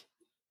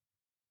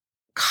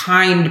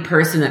kind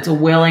person that's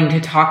willing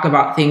to talk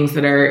about things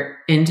that are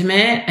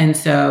intimate. And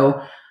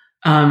so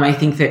I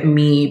think that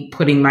me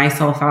putting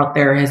myself out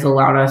there has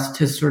allowed us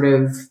to sort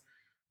of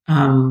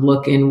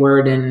look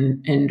inward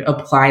and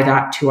apply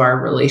that to our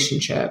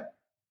relationship.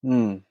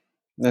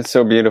 That's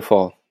so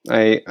beautiful.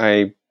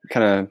 I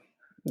got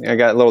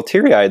a little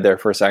teary-eyed there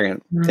for a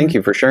second. Thank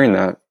you for sharing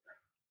that.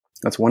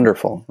 That's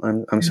wonderful.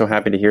 I'm so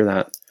happy to hear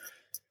that.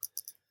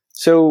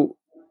 So,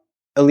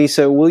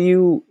 Elisa, will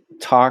you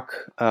talk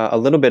a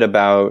little bit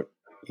about,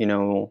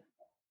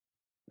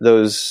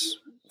 those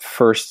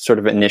first sort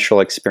of initial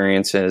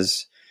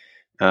experiences,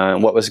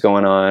 what was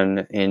going on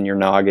in your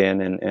noggin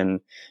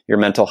and your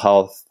mental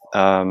health,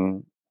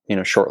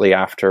 shortly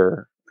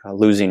after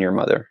losing your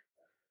mother?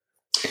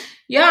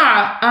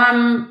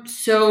 Yeah.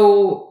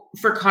 So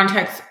for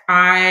context,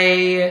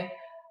 I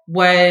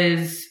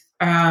was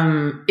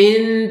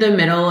in the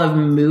middle of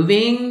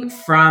moving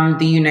from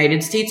the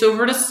United States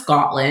over to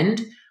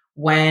Scotland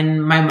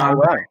when my mom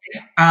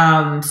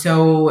died.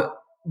 So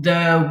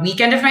the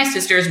weekend of my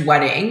sister's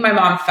wedding, my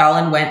mom fell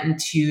and went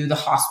into the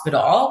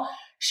hospital.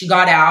 She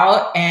got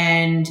out,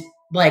 and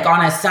like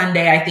on a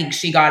Sunday, I think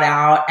she got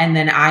out, and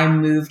then I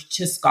moved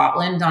to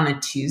Scotland on a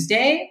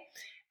Tuesday.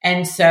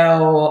 And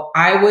so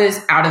I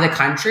was out of the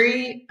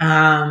country.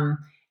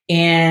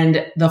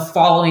 And the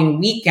following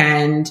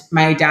weekend,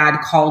 my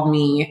dad called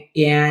me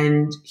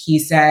and he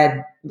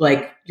said,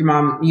 like, your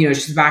mom,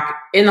 she's back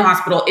in the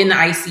hospital, in the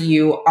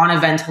ICU, on a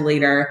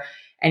ventilator.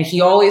 And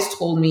he always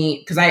told me,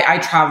 because I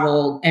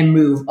travel and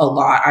move a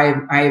lot.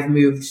 I've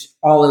moved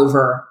all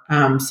over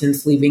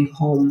since leaving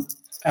home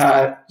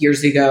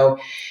years ago.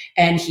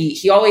 And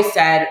he always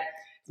said,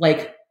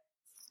 like,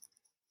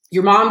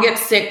 your mom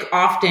gets sick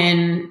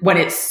often when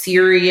it's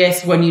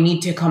serious, when you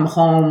need to come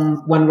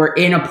home, when we're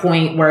in a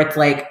point where it's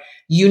like,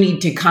 you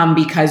need to come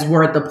because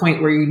we're at the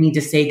point where you need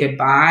to say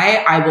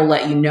goodbye. I will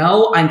let you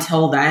know.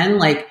 Until then,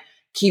 like,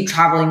 keep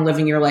traveling,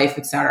 living your life,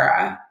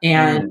 etc.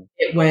 And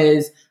it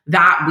was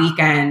that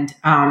weekend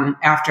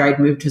after I'd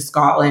moved to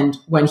Scotland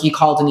when he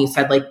called and he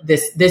said, like,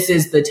 this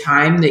is the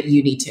time that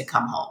you need to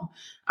come home.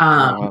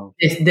 Wow.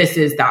 This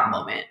is that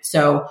moment.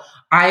 So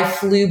I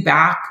flew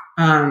back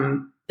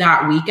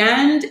that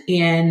weekend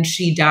and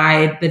she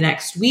died the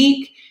next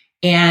week.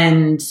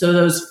 And so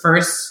those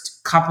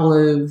first couple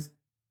of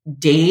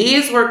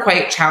days were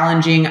quite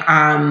challenging.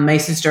 My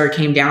sister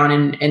came down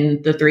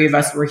and the three of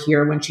us were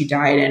here when she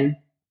died. And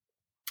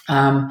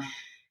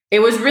it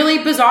was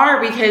really bizarre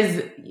because,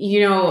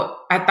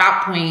 at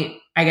that point,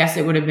 I guess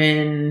it would have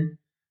been,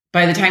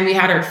 by the time we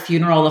had our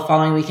funeral the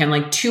following weekend,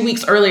 like 2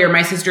 weeks earlier,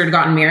 my sister had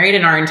gotten married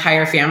and our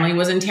entire family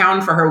was in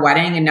town for her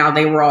wedding. And now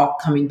they were all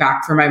coming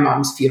back for my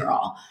mom's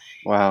funeral.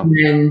 Wow.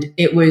 And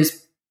it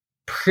was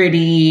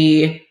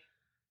pretty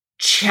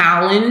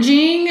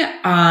challenging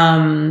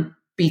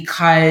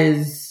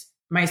because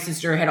my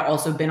sister had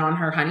also been on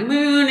her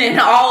honeymoon and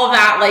all of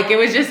that. Like, it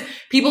was just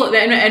people,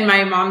 and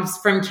my mom's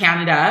from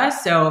Canada.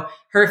 So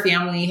her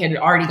family had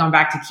already gone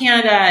back to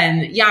Canada.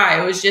 And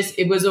yeah,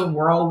 it was a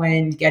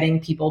whirlwind getting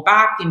people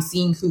back and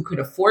seeing who could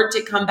afford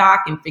to come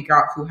back and figure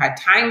out who had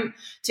time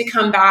to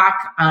come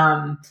back.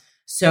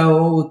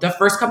 So the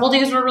first couple of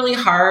days were really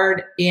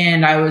hard,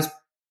 and I was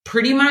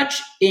pretty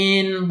much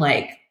in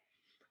like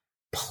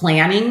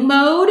planning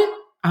mode.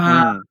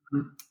 I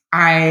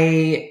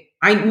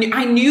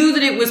knew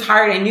that it was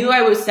hard. I knew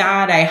I was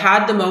sad. I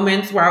had the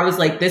moments where I was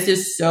like, this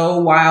is so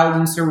wild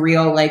and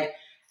surreal. Like,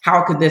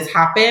 how could this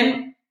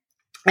happen?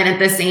 And at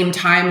the same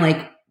time,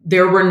 like,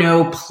 there were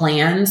no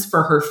plans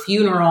for her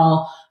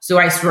funeral. So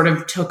I sort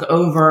of took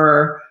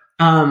over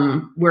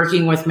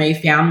working with my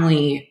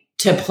family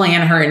to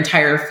plan her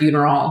entire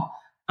funeral,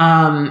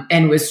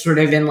 and was sort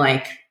of in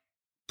like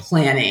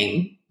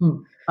planning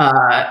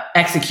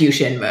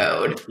execution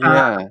mode.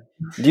 Yeah.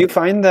 Do you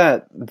find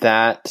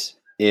that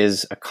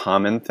is a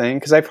common thing?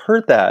 Because I've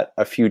heard that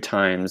a few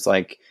times,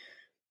 like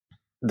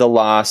the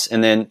loss,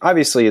 and then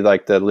obviously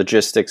like the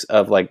logistics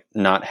of like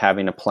not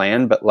having a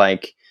plan, but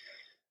like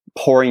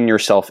pouring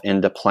yourself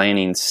into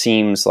planning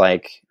seems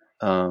like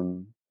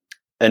an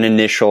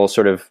initial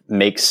sort of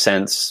makes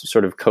sense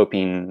sort of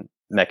coping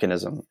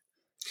mechanism.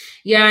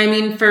 Yeah, I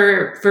mean,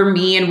 for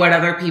me and what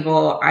other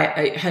people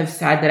I have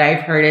said that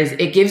I've heard is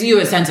it gives you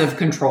a sense of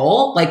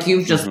control. Like,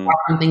 you've just bought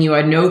something, you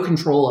had no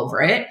control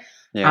over it.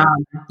 Yeah.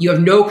 You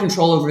have no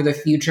control over the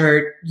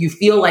future. You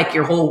feel like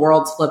your whole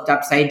world's flipped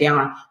upside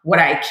down. What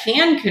I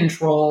can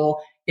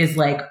control is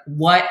like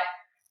what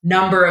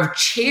number of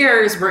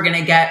chairs we're going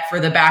to get for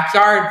the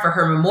backyard for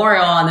her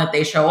memorial, and that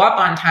they show up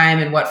on time,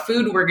 and what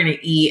food we're going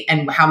to eat,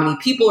 and how many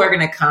people are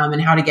going to come,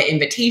 and how to get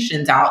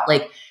invitations out.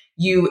 Like,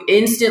 you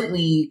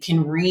instantly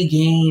can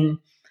regain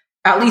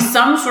at least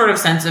some sort of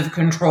sense of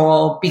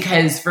control,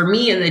 because for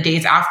me, in the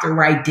days after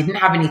where I didn't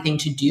have anything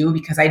to do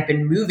because I'd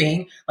been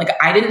moving, like,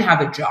 I didn't have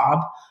a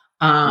job.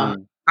 I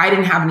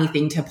didn't have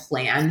anything to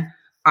plan.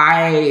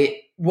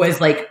 I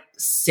was like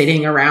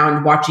sitting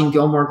around watching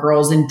Gilmore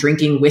Girls and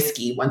drinking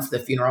whiskey once the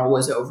funeral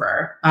was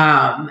over.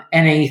 And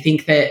I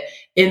think that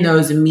in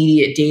those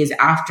immediate days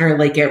after,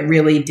 like, it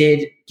really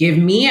did give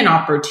me an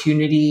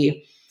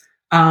opportunity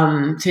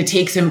to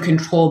take some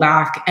control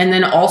back, and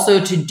then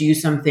also to do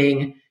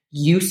something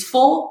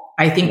useful.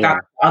 I think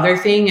that's the other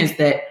thing, is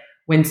that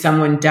when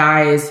someone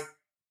dies,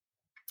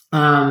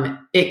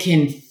 it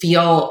can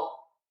feel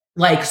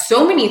like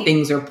so many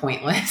things are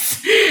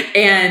pointless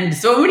and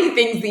so many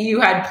things that you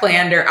had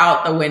planned are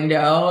out the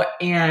window.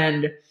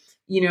 And,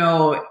 you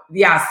know,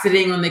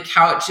 sitting on the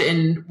couch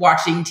and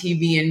watching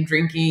TV and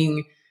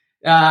drinking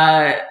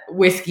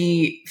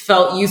whiskey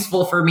felt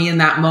useful for me in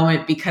that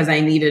moment because I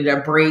needed a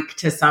break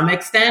to some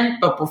extent.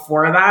 But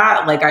before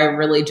that, like, I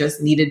really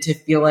just needed to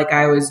feel like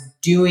I was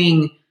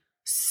doing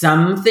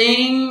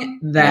something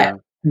that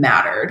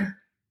mattered.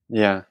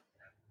 Yeah.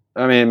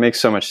 I mean, it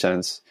makes so much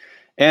sense.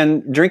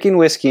 And drinking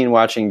whiskey and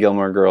watching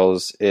Gilmore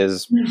Girls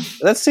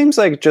that seems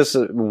like just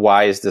a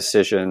wise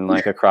decision,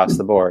 like across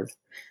the board.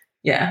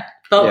 Yeah.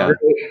 Felt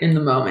great in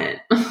the moment.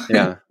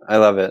 Yeah. I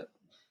love it.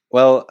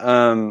 Well,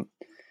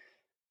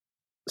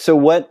 so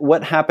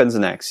what happens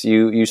next?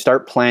 You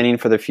start planning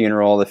for the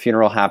funeral. The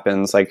funeral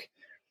happens. Like,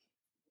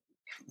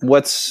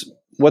 what's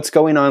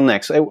going on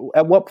next?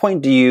 At what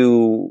point do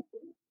you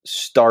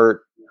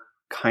start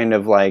kind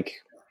of like,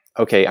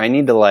 okay, I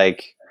need to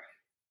like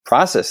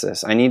process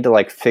this. I need to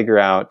like figure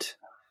out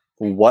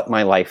what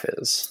my life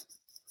is.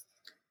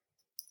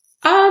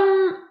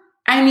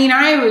 I mean,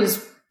 I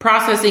was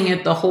processing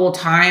it the whole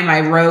time. I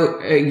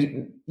wrote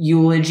a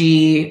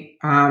eulogy.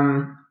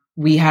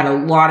 We had a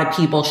lot of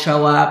people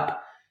show up.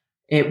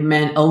 It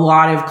meant a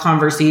lot of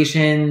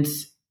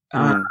conversations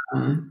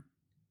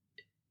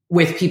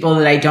with people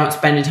that I don't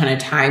spend a ton of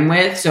time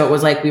with. So it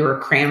was like we were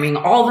cramming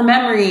all the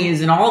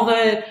memories and all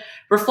the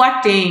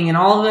reflecting and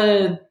all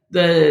the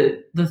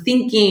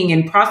thinking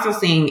and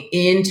processing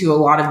into a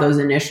lot of those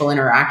initial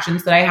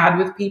interactions that I had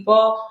with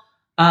people.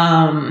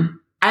 And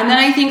then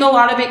I think a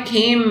lot of it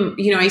came,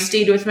 you know, I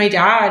stayed with my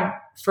dad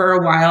for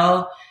a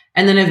while.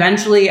 And then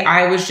eventually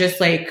I was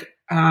just like,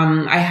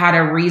 I had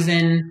a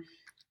reason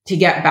to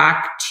get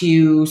back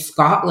to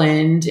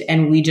Scotland,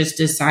 and we just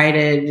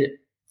decided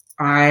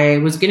I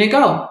was going to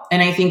go.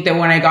 And I think that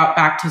when I got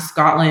back to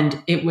Scotland,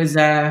 it was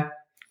a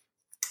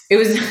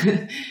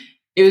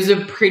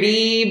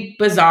pretty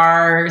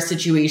bizarre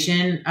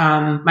situation.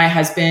 My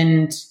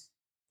husband,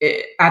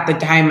 at the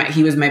time,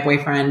 he was my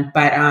boyfriend,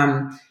 but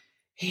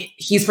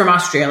he's from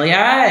Australia,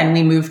 and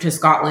we moved to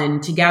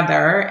Scotland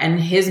together. And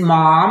his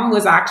mom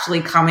was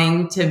actually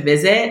coming to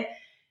visit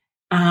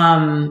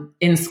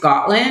in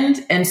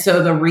Scotland. And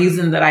so the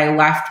reason that I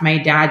left my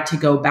dad to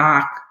go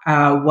back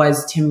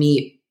was to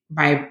meet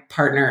my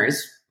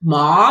partner's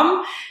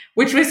mom,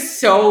 which was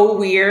so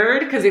weird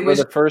because it was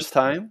for the first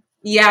time.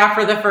 Yeah,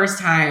 for the first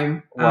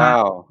time.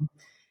 Wow.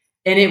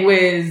 And it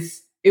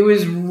was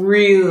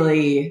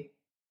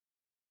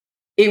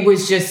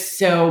just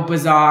so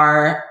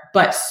bizarre.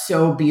 but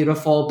so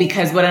beautiful,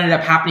 because what ended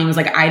up happening was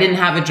like, I didn't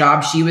have a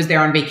job. She was there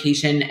on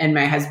vacation, and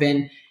my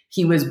husband,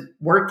 he was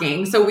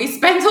working. So we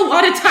spent a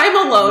lot of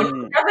time alone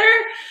together.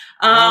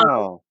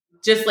 Wow.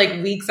 Just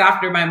like weeks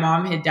after my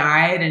mom had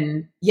died.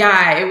 And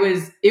yeah, it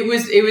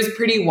was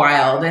pretty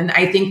wild. And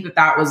I think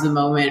that was the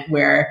moment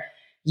where,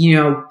 you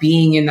know,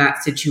 being in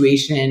that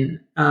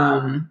situation,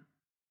 I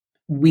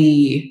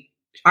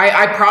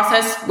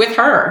processed with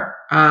her.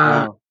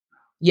 Wow.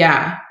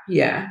 Yeah.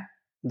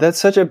 That's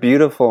such a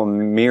beautiful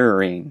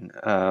mirroring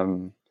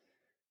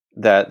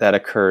that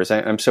occurs.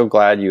 I'm so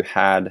glad you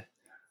had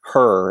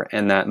her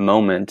in that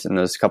moment in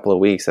those couple of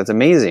weeks. That's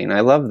amazing.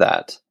 I love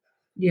that.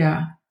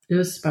 Yeah, it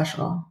was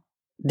special.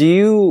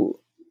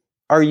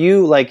 Are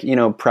you like, you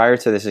know, prior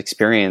to this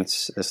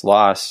experience, this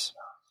loss,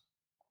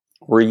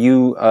 were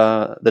you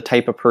the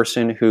type of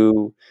person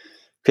who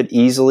could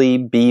easily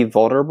be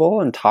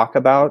vulnerable and talk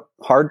about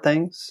hard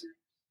things?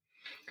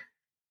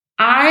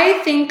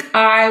 I think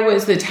I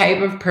was the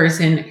type of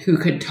person who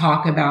could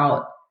talk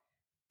about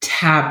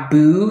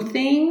taboo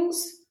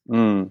things.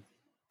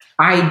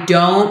 I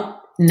don't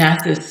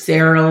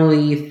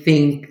necessarily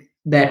think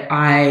that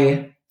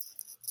I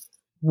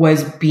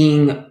was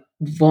being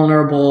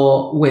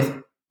vulnerable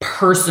with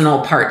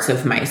personal parts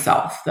of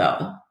myself,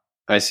 though.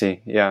 I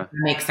see. Yeah.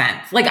 Makes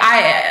sense. Like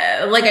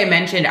I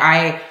mentioned,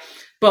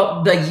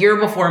 but the year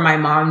before my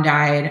mom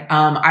died,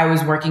 I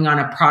was working on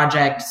a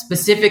project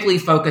specifically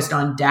focused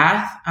on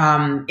death,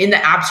 in the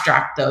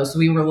abstract though. So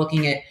we were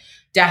looking at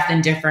death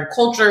in different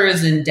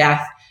cultures and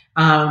death,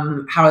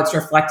 how it's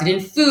reflected in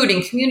food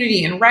and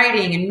community and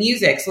writing and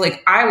music. So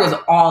like I was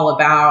all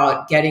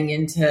about getting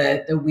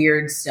into the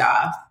weird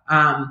stuff.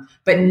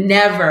 But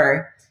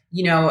never,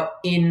 you know,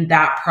 in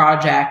that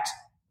project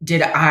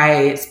did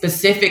I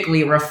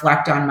specifically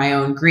reflect on my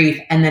own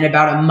grief. And then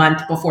about a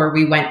month before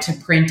we went to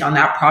print on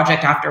that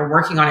project, after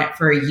working on it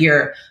for a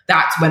year,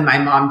 that's when my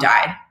mom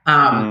died.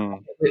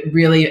 It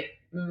really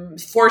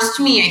forced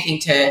me, I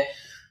think, to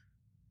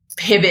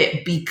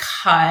pivot,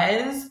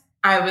 because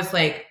I was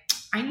like,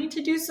 I need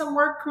to do some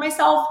work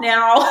myself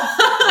now.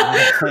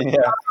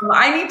 Yeah.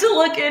 I need to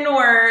look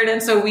inward.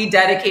 And so we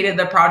dedicated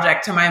the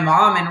project to my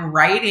mom, and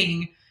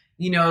writing,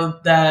 you know,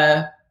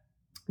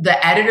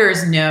 the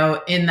editor's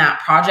note in that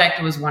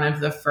project was one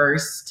of the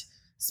first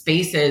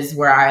spaces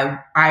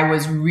where I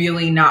was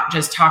really not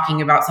just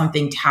talking about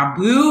something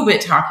taboo,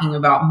 but talking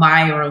about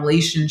my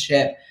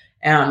relationship,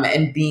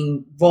 and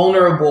being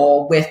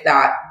vulnerable with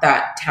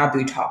that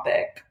taboo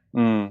topic.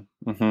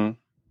 Mm-hmm.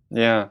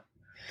 Yeah.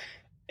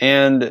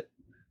 And,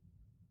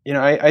 you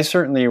know, I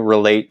certainly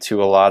relate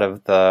to a lot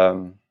of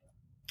the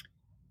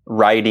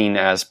writing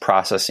as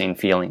processing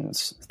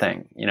feelings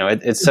thing. You know,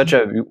 it's such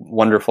a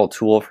wonderful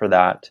tool for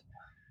that.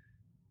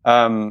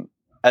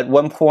 At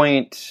one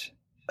point,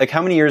 like,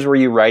 how many years were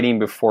you writing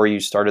before you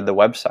started the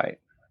website?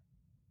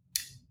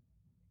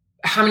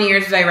 How many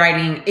years was I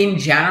writing in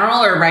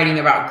general, or writing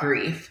about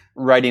grief?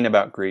 Writing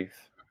about grief.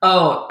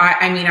 Oh,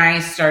 I mean, I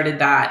started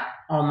that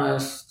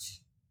almost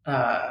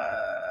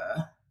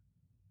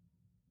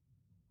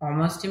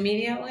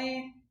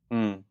immediately.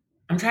 I'm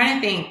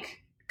trying to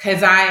think,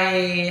 because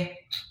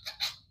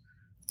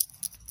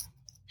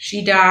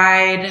she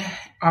died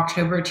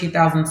October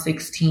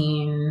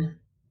 2016.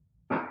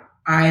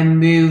 I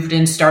moved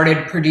and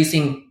started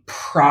producing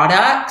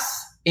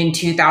products in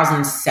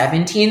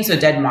 2017. So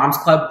Dead Moms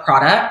Club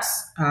products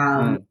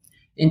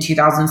in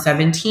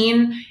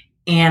 2017.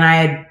 And I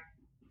had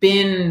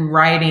been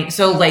writing.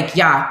 So like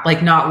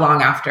not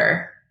long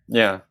after.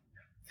 Yeah.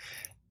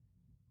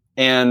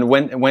 And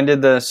when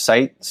did the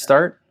site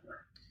start?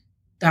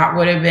 That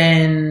would have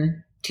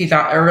been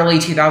early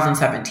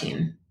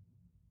 2017.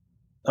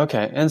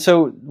 Okay. And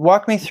so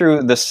walk me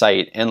through the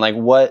site and like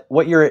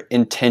what your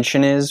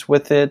intention is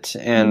with it,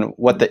 and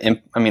what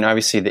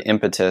obviously the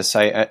impetus,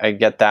 I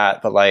get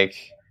that, but like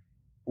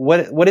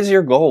what is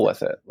your goal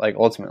with it, like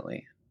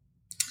ultimately?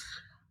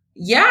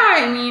 Yeah.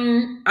 I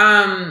mean,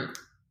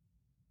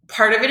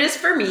 part of it is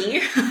for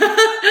me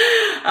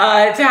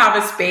to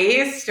have a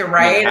space to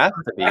write. It has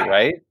to be,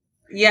 right?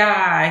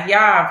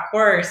 Yeah, of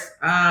course.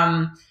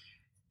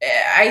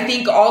 I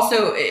think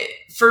also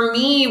for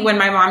me, when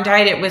my mom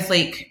died, it was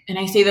like, and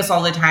I say this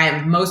all the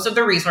time, most of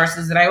the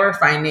resources that I were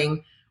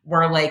finding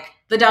were like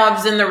the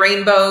doves and the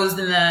rainbows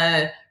and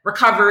the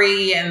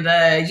recovery and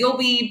the you'll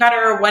be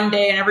better one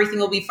day and everything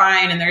will be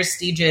fine and there's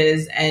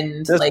stages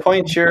and just like,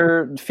 point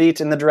your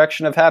feet in the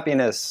direction of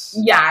happiness.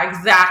 Yeah,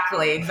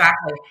 exactly.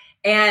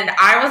 And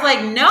I was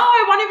like, no,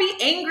 I want to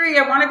be angry.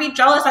 I want to be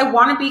jealous. I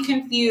want to be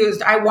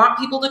confused. I want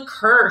people to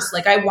curse.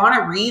 Like, I want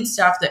to read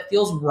stuff that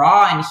feels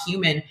raw and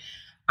human.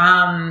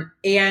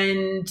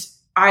 And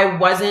I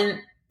wasn't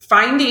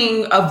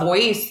finding a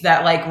voice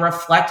that like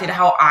reflected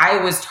how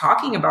I was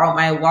talking about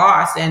my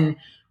loss and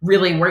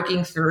really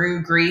working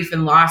through grief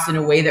and loss in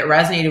a way that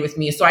resonated with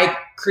me. So I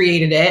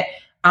created it.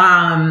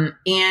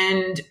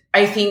 And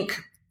I think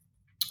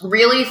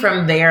really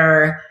from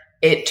there,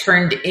 it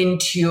turned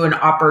into an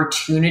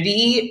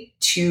opportunity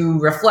to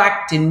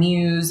reflect and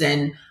muse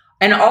and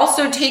and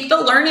also take the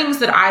learnings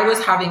that I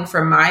was having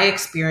from my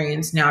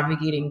experience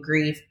navigating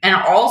grief, and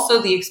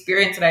also the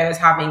experience that I was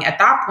having at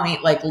that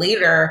point, like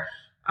later,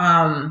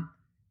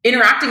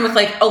 interacting with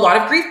like a lot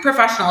of grief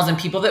professionals and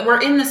people that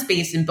were in the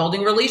space and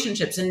building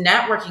relationships and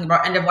networking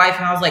about end of life.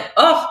 And I was like,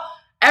 oh,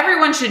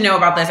 everyone should know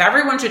about this.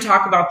 Everyone should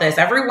talk about this.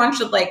 Everyone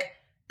should like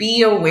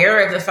be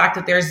aware of the fact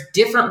that there's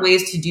different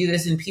ways to do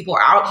this and people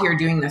out here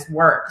doing this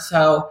work.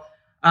 So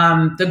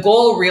the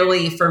goal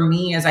really for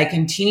me as I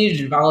continue to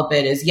develop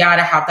it is, to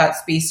have that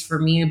space for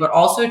me, but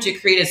also to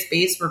create a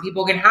space where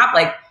people can have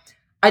like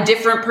a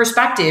different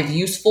perspective,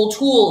 useful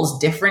tools,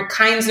 different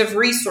kinds of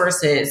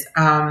resources.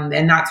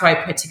 And that's why I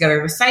put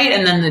together the site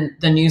and then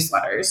the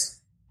newsletters.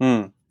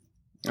 I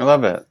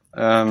love it.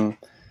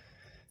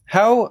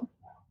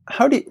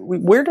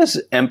 Where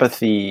does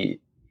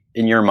empathy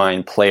in your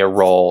mind play a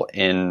role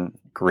in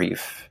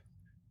grief?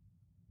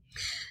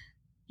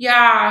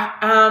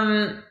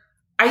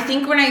 I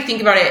think when I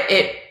think about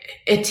it,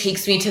 it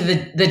takes me to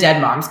the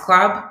Dead Moms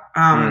Club.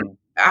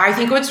 I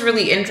think what's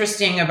really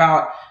interesting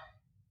about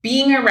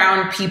being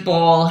around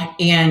people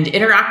and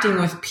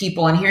interacting with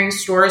people and hearing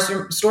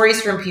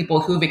stories from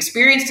people who've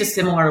experienced a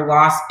similar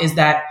loss is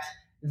that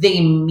they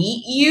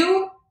meet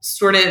you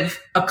sort of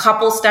a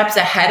couple steps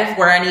ahead of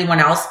where anyone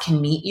else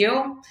can meet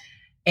you.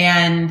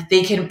 And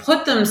they can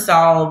put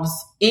themselves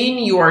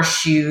in your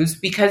shoes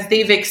because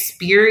they've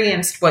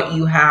experienced what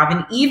you have.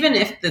 And even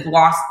if the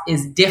loss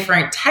is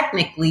different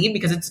technically,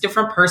 because it's a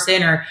different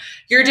person or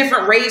you're a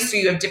different race or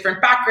you have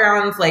different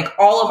backgrounds, like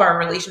all of our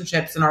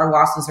relationships and our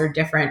losses are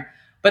different.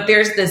 But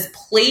there's this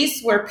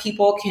place where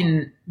people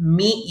can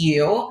meet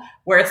you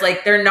where it's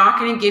like, they're not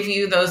going to give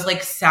you those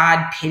like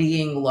sad,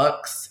 pitying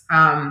looks.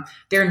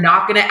 They're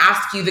not going to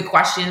ask you the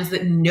questions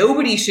that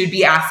nobody should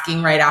be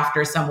asking right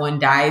after someone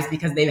dies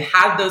because they've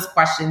had those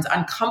questions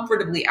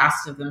uncomfortably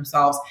asked of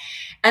themselves.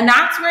 And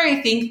that's where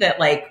I think that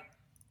like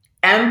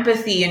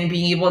empathy and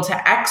being able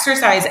to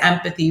exercise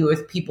empathy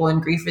with people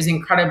in grief is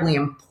incredibly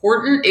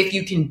important if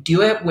you can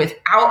do it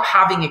without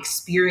having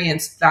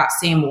experienced that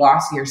same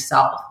loss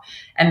yourself.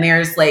 And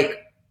there's like,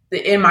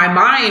 in my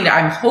mind,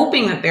 I'm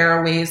hoping that there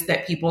are ways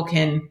that people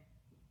can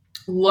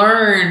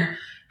learn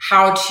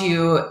how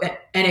to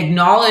and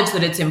acknowledge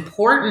that it's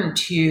important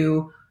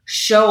to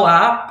show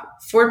up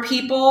for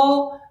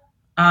people,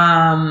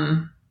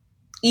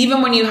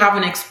 even when you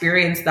haven't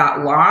experienced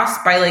that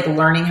loss, by like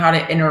learning how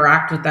to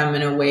interact with them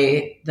in a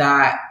way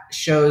that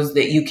shows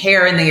that you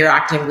care and that you're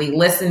actively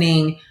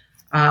listening.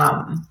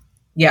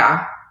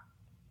 Yeah.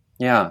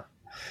 No,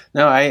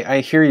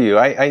 I hear you.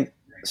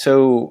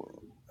 So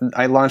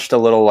I launched a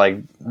little like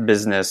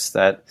business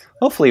that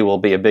hopefully will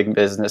be a big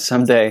business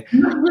someday,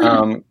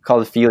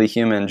 called Feely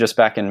Human, just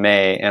back in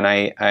May. And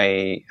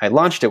I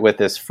launched it with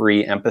this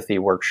free empathy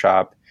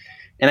workshop.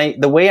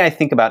 And the way I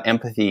think about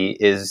empathy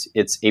is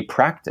it's a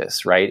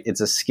practice, right?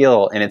 It's a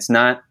skill, and it's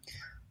not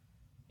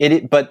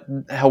but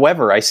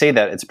however, I say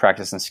that it's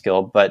practice and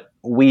skill, but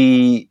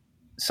we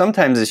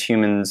sometimes as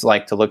humans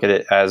like to look at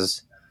it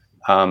as,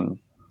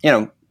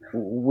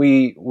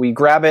 we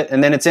grab it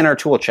and then it's in our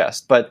tool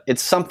chest, but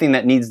it's something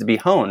that needs to be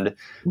honed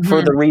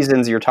for the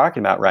reasons you're talking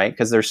about, right?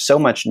 Because there's so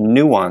much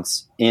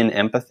nuance in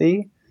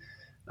empathy,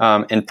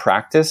 and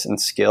practice and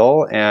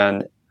skill.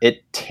 And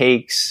it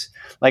takes,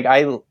 like,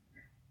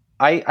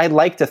 I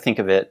like to think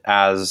of it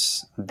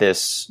as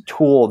this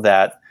tool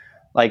that,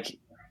 like,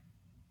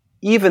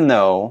 even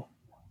though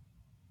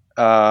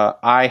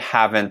I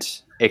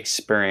haven't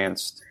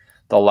experienced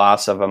the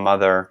loss of a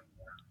mother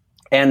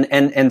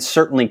and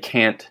certainly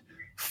can't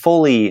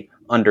fully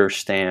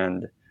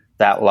understand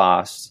that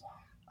loss,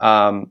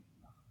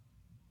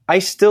 I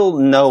still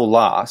know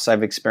loss.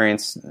 I've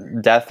experienced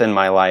death in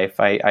my life.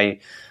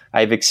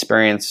 I've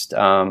experienced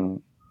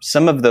some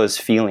of those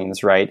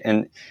feelings, right?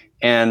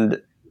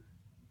 And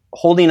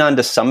holding on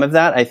to some of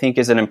that, I think,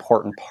 is an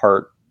important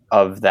part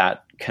of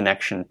that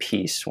connection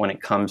piece when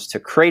it comes to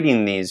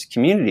creating these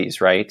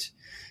communities, right?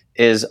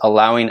 Is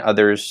allowing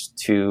others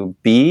to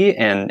be,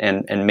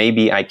 and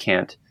maybe I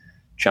can't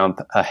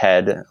jump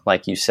ahead,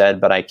 like you said,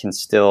 but I can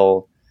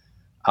still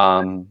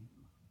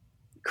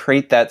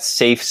create that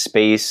safe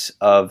space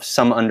of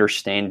some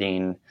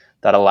understanding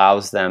that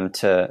allows them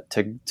to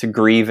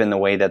grieve in the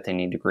way that they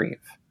need to grieve.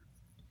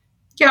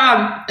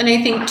 Yeah. And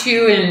I think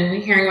too,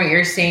 in hearing what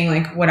you're saying,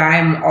 like what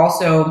I'm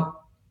also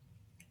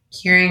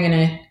hearing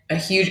and a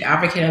huge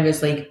advocate of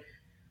is like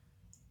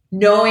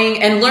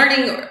knowing and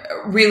learning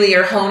really,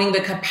 or honing the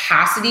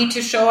capacity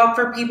to show up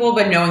for people,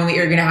 but knowing that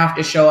you're going to have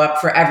to show up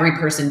for every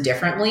person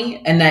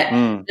differently. And that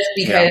just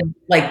because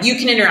like you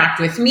can interact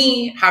with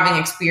me having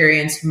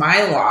experienced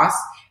my loss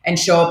and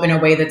show up in a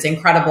way that's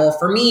incredible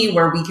for me,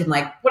 where we can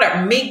like,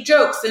 whatever, make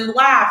jokes and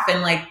laugh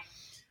and like,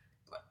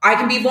 I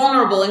can be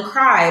vulnerable and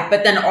cry,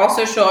 but then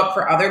also show up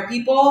for other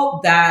people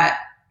that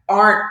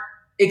aren't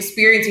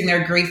experiencing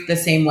their grief the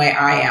same way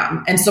I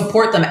am, and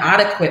support them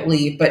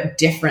adequately, but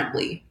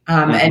differently.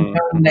 And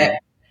knowing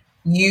that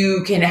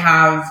you can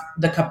have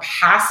the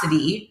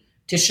capacity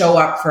to show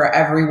up for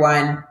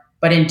everyone,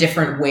 but in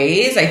different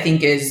ways, I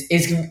think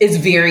is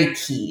very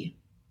key.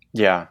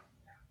 Yeah.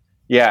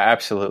 Yeah,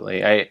 absolutely.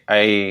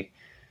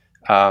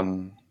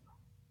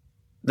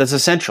 That's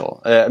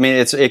essential. I mean,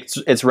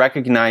 it's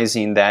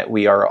recognizing that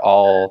we are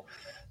all,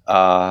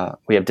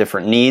 we have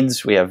different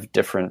needs, we have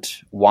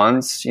different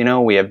wants,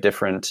 we have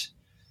different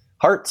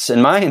hearts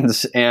and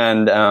minds,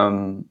 and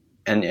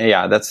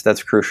yeah,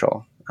 that's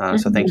crucial.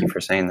 So thank you for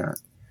saying that.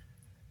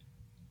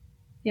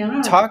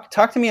 Yeah.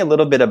 Talk to me a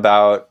little bit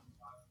about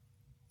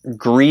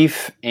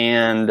grief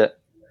and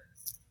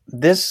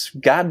this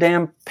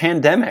goddamn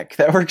pandemic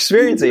that we're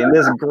experiencing.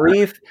 This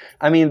grief.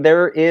 I mean,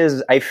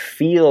 I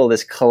feel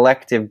this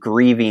collective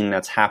grieving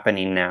that's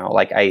happening now.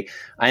 Like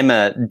I'm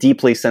a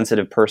deeply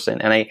sensitive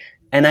person,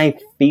 and I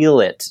feel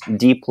it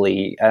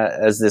deeply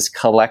as this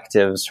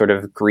collective sort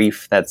of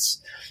grief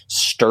that's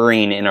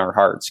stirring in our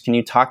hearts. Can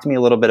you talk to me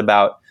a little bit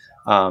about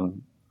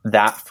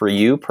that for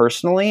you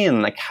personally,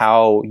 and like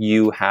how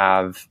you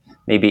have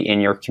maybe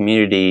in your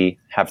community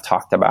have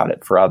talked about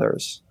it for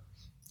others?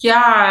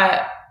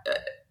 Yeah.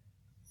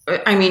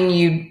 I mean,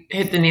 you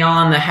hit the nail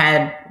on the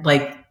head.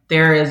 Like,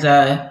 there is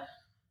a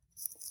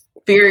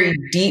very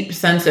deep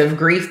sense of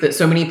grief that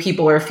so many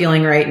people are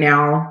feeling right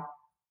now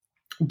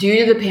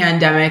due to the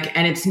pandemic.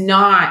 And it's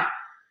not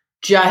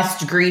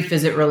just grief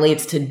as it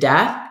relates to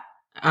death,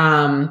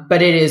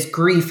 but it is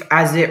grief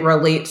as it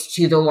relates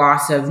to the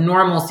loss of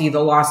normalcy, the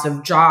loss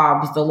of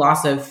jobs, the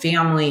loss of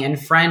family and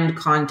friend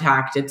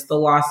contact. It's the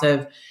loss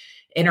of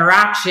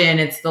interaction.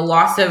 It's the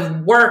loss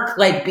of work,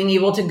 like being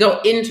able to go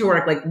into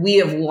work. Like, we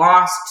have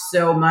lost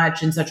so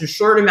much in such a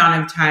short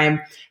amount of time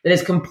that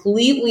has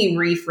completely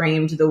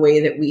reframed the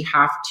way that we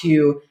have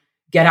to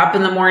get up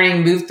in the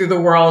morning, move through the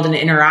world, and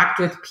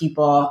interact with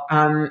people.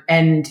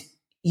 And,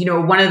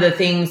 one of the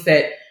things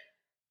that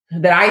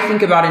I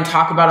think about and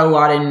talk about a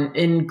lot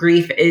in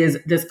grief is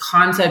this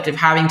concept of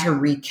having to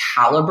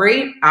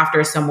recalibrate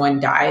after someone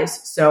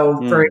dies. So,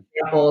 for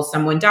example,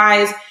 someone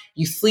dies,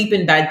 you sleep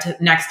in bed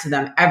next to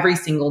them every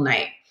single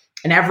night.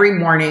 And every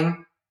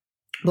morning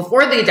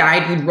before they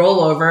died, you'd roll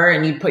over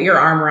and you'd put your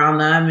arm around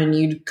them and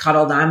you'd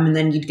cuddle them, and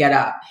then you'd get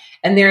up.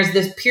 And there's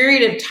this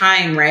period of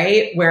time,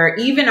 right, where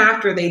even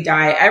after they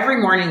die, every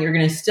morning you're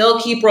going to still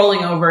keep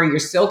rolling over. You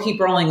still keep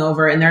rolling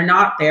over, and they're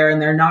not there,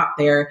 and they're not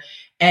there.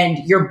 And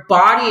your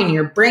body and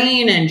your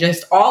brain and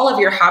just all of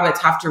your habits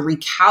have to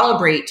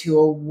recalibrate to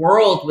a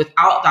world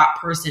without that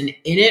person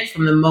in it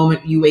from the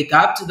moment you wake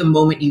up to the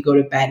moment you go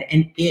to bed.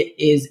 And it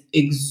is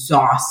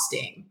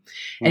exhausting.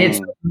 And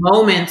it's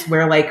moments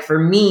where, like, for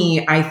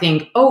me, I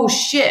think, oh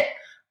shit,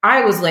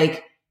 I was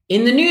like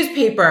in the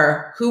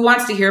newspaper. Who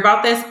wants to hear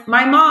about this?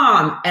 My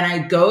mom. And I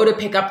go to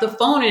pick up the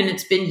phone, and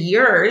it's been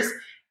years.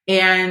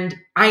 And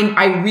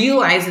I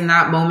realized in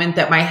that moment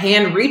that my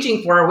hand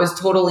reaching for her was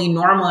totally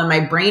normal, and my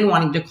brain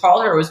wanting to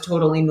call her was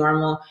totally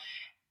normal.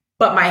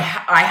 But I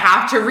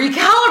have to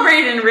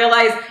recalibrate and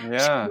realize she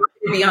wants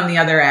to be on the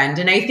other end.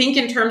 And I think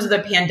in terms of the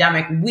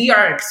pandemic, we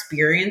are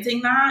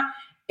experiencing that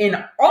in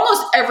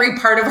almost every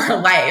part of our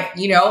life.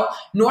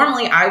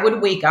 Normally I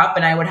would wake up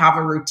and I would have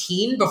a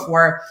routine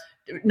before.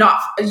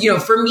 Not,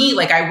 for me,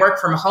 like, I work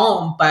from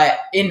home, but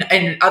in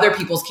other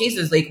people's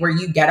cases, like, where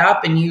you get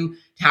up and you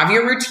have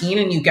your routine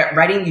and you get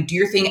ready and you do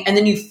your thing, and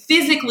then you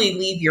physically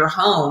leave your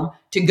home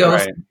to go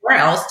somewhere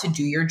else to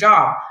do your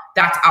job.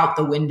 That's out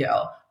the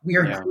window. We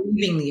are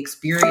grieving the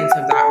experience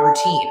of that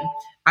routine.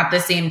 At the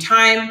same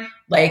time,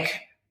 like,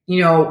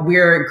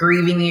 we're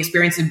grieving the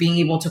experience of being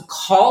able to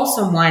call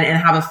someone and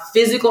have a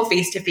physical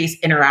face-to-face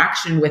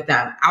interaction with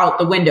them. Out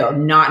the window,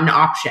 not an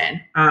option.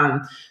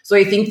 So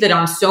I think that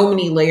on so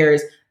many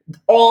layers,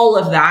 all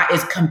of that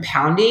is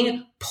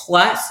compounding.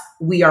 Plus,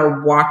 we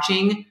are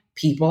watching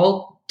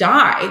people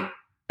die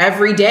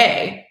every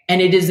day, and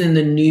it is in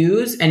the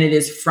news, and it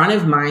is front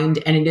of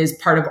mind, and it is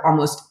part of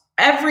almost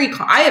every.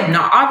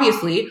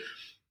 Obviously,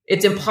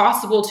 it's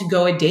impossible to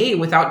go a day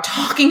without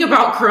talking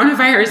about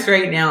coronavirus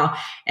right now.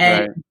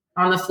 And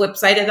on the flip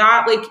side of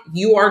that, like,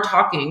 you are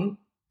talking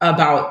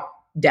about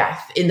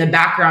death in the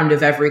background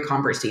of every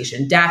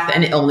conversation, death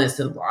and illness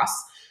and loss.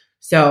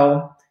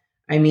 So,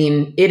 I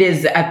mean, it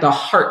is at the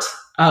heart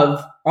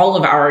of all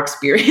of our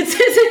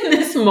experiences in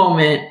this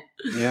moment.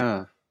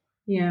 Yeah.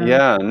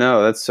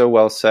 No, that's so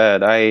well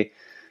said. I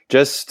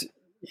just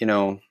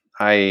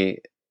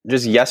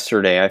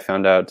yesterday I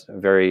found out a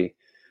very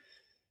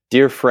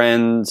dear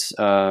friend's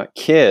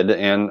kid,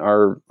 and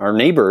our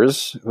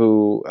neighbors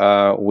who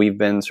we've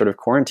been sort of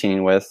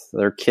quarantining with,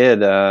 their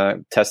kid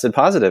tested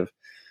positive,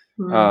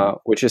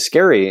 which is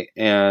scary.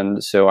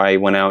 And so I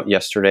went out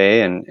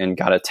yesterday and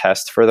got a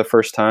test for the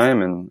first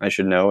time, and I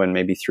should know in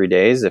maybe 3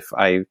 days if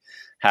I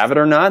have it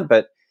or not.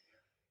 But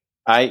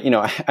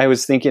I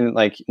was thinking,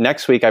 like,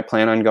 next week I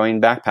plan on going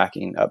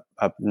backpacking up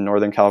in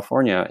Northern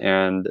California,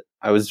 and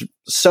I was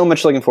so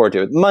much looking forward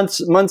to it.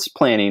 Months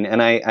planning.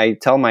 And I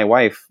tell my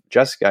wife,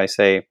 Jessica, I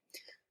say,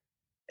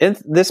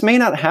 this may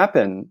not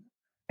happen.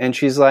 And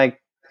she's like,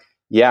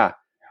 yeah,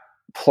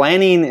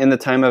 planning in the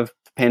time of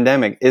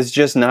pandemic is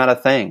just not a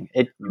thing.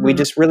 We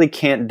just really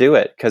can't do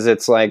it, because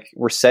it's like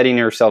we're setting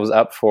ourselves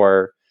up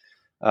for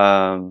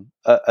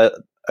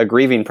a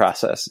grieving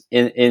process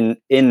in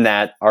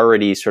that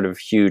already sort of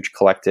huge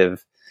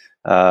collective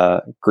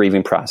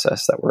grieving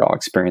process that we're all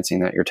experiencing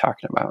that you're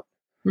talking about.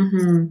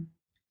 Mm-hmm.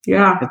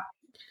 Yeah.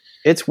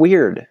 It's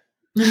weird.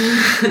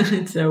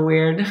 It's so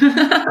weird.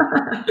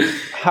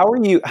 How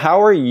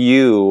are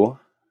you,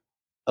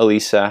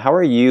 Elisa? How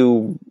are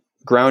you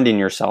grounding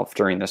yourself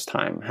during this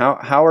time?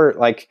 How are,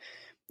 like,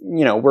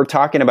 we're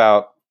talking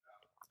about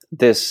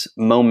this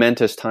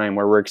momentous time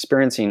where we're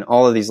experiencing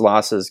all of these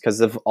losses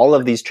because of all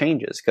of these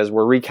changes, because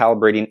we're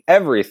recalibrating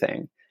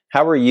everything.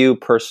 How are you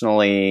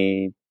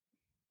personally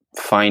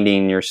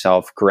finding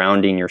yourself,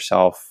 grounding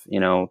yourself,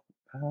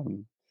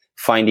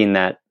 finding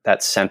that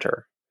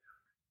center?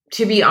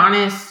 To be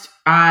honest,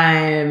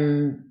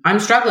 I'm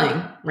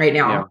struggling right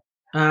now.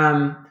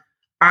 Yeah.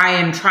 I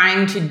am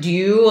trying to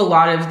do a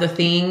lot of the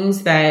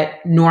things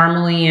that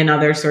normally in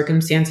other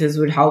circumstances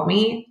would help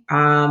me.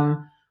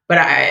 But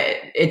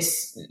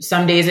it's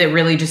some days it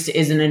really just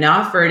isn't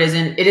enough, or it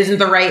isn't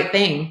the right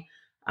thing.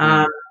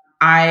 I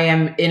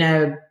am in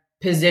a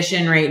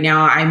position right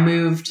now. I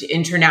moved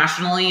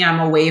internationally. I'm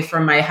away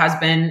from my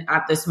husband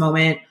at this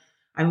moment.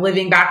 I'm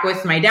living back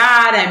with my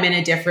dad. I'm in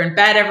a different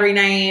bed every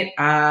night.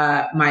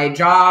 My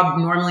job,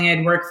 normally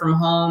I'd work from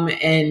home,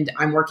 and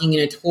I'm working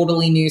in a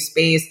totally new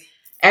space.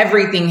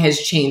 Everything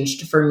has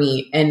changed for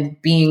me, and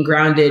being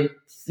grounded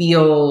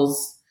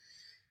feels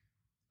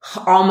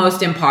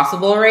almost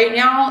impossible right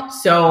now.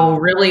 So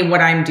really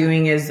what I'm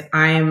doing is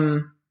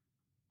I'm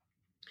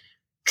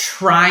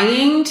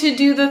trying to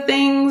do the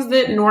things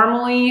that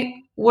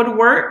normally would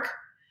work,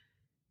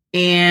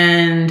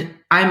 and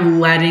I'm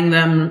letting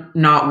them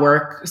not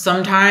work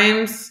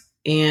sometimes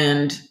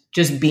and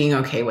just being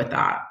okay with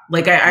that.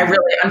 Like I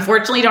really,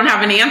 unfortunately, don't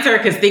have an answer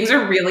because things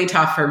are really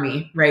tough for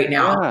me right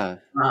now. Yeah.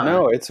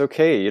 No, it's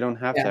okay. You don't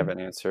have to have an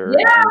answer.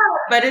 Yeah,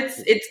 but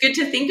it's good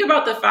to think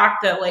about the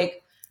fact that,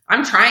 like,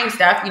 I'm trying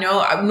stuff,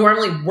 I'm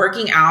normally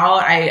working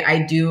out.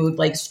 I do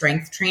like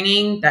strength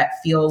training that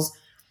feels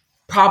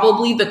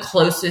probably the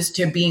closest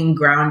to being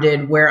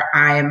grounded, where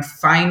I am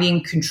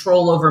finding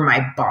control over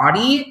my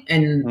body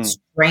and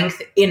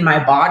strength in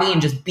my body,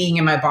 and just being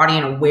in my body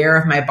and aware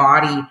of my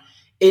body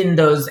in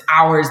those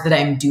hours that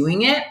I'm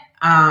doing it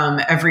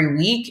every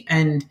week.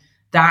 And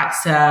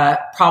that's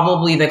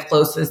probably the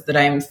closest that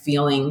I'm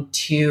feeling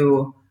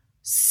to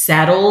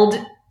settled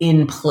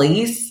in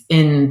place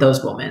in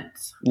those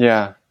moments.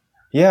 Yeah.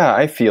 Yeah,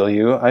 I feel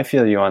you. I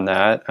feel you on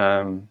that.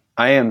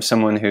 I am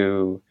someone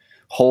who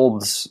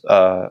holds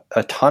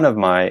a ton of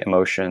my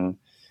emotion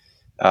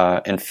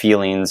and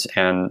feelings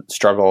and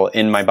struggle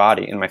in my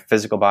body, in my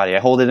physical body. I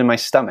hold it in my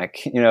stomach,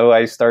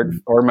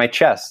 or my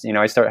chest.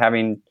 I start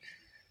having,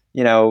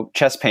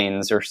 chest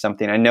pains or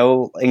something. I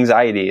know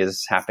anxiety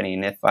is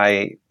happening. If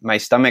my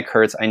stomach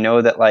hurts, I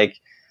know that, like,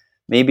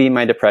 maybe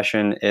my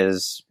depression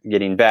is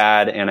getting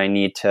bad, and I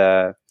need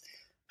to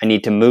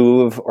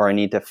move, or I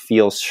need to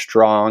feel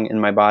strong in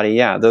my body.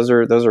 Yeah, those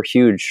are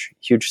huge,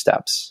 huge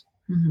steps.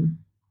 Mm-hmm.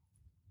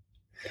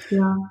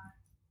 Yeah.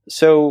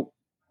 So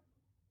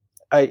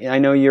I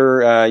know you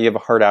have a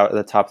heart out at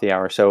the top of the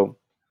hour. So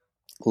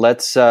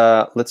let's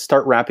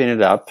start wrapping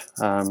it up.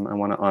 I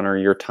want to honor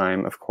your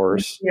time, of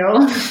course.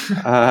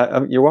 Thank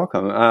you. You're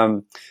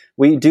welcome.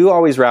 We do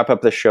always wrap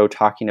up the show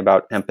talking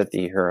about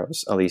empathy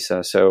heroes,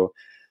 Elisa. So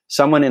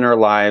someone in our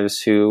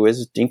lives who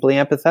is deeply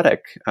empathetic.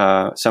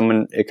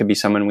 It could be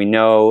someone we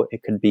know.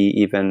 It could be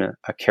even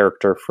a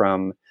character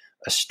from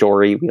a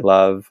story we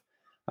love.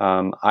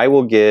 I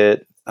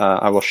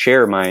will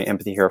share my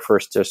empathy hero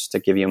first, just to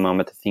give you a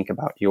moment to think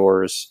about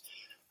yours.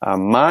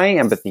 My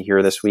empathy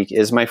hero this week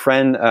is my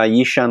friend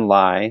Yi-Shun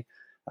Lai.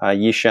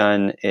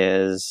 Yi-Shun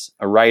is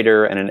a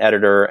writer and an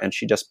editor, and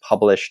she just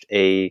published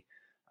a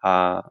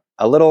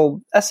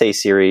little essay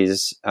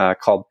series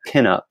called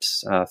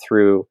Pinups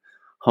through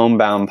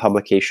Homebound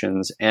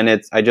Publications,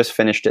 and I just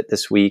finished it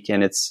this week,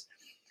 and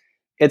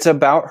it's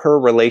about her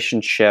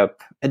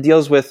relationship. It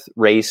deals with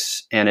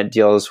race, and it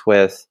deals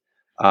with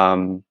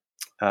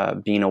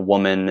being a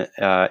woman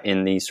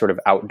in the sort of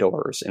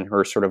outdoors, and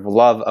her sort of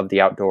love of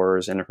the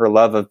outdoors, and her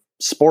love of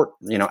sport,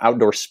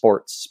 outdoor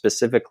sports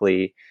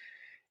specifically.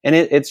 And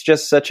it's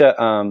just such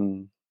a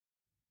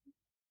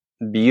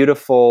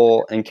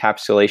beautiful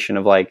encapsulation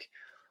of, like,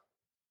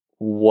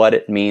 what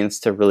it means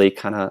to really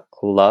kind of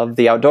love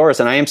the outdoors.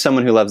 And I am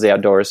someone who loves the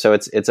outdoors. So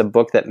it's a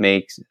book that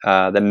made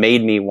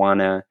me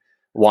want to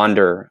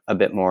wander a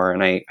bit more.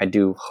 And I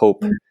do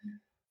hope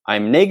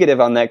I'm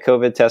negative on that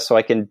COVID test, so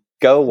I can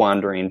go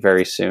wandering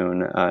very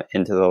soon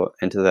into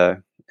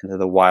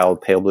the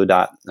wild pale blue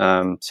dot.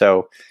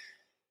 So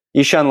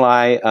Yi-Shun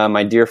Lai,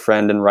 my dear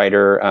friend and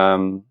writer,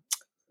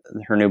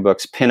 her new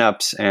book's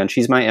Pinups, and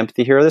she's my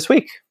empathy hero this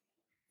week.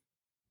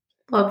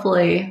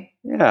 Lovely.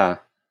 Yeah.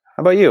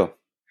 How about you?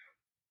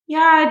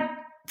 Yeah,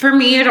 for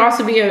me, it'd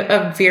also be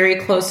a very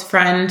close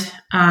friend.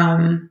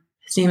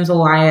 His name's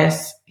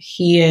Elias.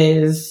 He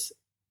is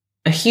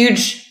a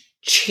huge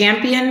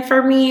champion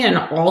for me, and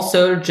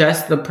also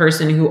just the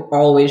person who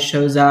always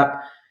shows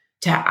up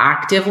to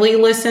actively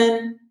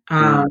listen,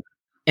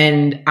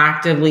 and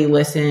actively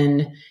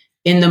listen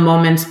in the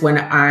moments when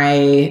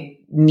I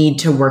need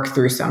to work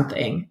through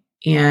something.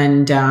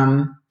 And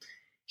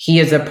he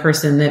is a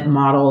person that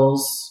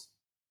models,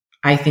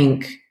 I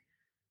think,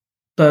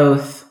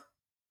 both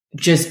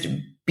just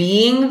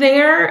being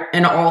there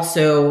and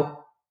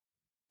also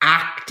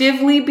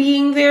actively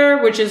being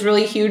there, which is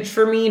really huge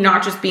for me,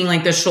 not just being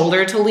like the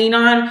shoulder to lean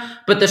on,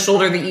 but the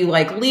shoulder that you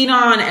like lean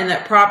on and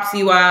that props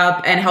you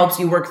up and helps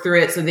you work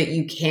through it so that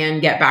you can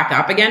get back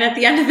up again at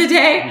the end of the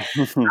day.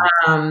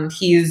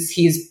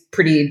 He's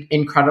pretty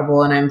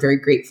incredible, and I'm very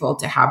grateful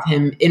to have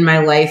him in my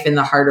life in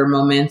the harder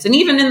moments and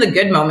even in the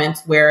good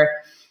moments where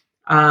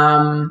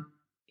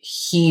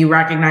he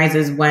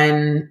recognizes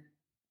when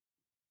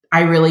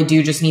I really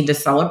do just need to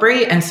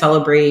celebrate and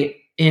celebrate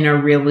in a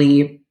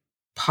really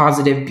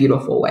positive,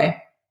 beautiful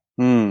way.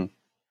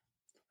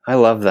 I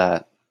love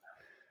that.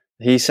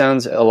 He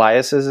sounds,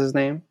 Elias is his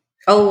name?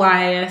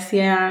 Elias,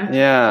 yeah.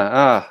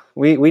 Yeah.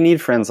 We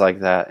need friends like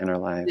that in our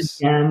lives.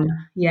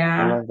 Again,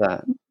 yeah. I love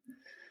that.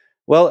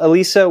 Well,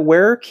 Elisa,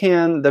 where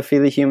can the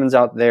Feely humans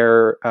out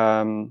there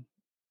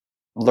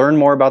learn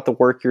more about the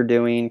work you're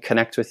doing,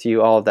 connect with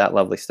you, all of that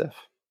lovely stuff?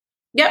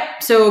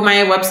 Yep. So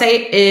my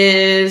website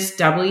is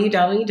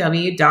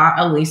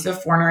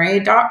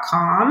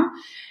www.elisafornere.com.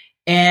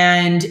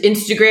 And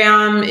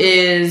Instagram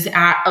is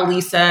at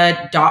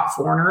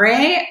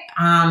elisa.fornere.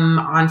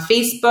 On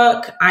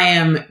Facebook, I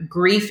am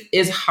Grief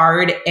is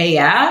Hard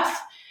AF.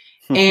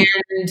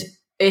 And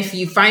if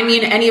you find me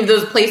in any of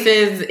those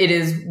places, it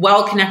is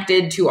well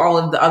connected to all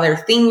of the other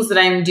things that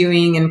I'm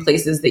doing and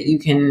places that you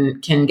can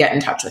get in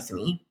touch with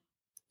me.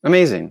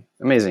 Amazing.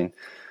 Amazing.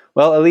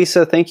 Well,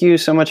 Elisa, thank you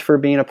so much for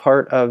being a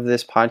part of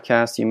this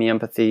podcast, You Me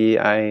Empathy.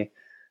 I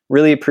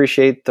really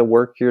appreciate the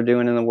work you're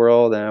doing in the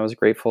world, and I was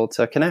grateful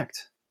to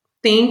connect.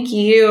 Thank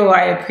you.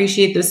 I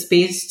appreciate the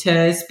space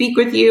to speak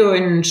with you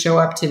and show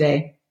up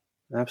today.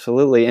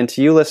 Absolutely. And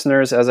to you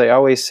listeners, as I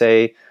always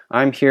say,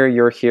 I'm here,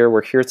 you're here,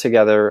 we're here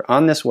together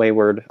on this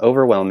wayward,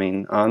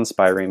 overwhelming,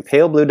 awe-inspiring,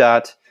 pale blue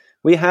dot.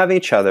 We have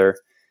each other.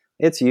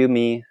 It's You,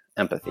 Me,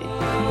 Empathy.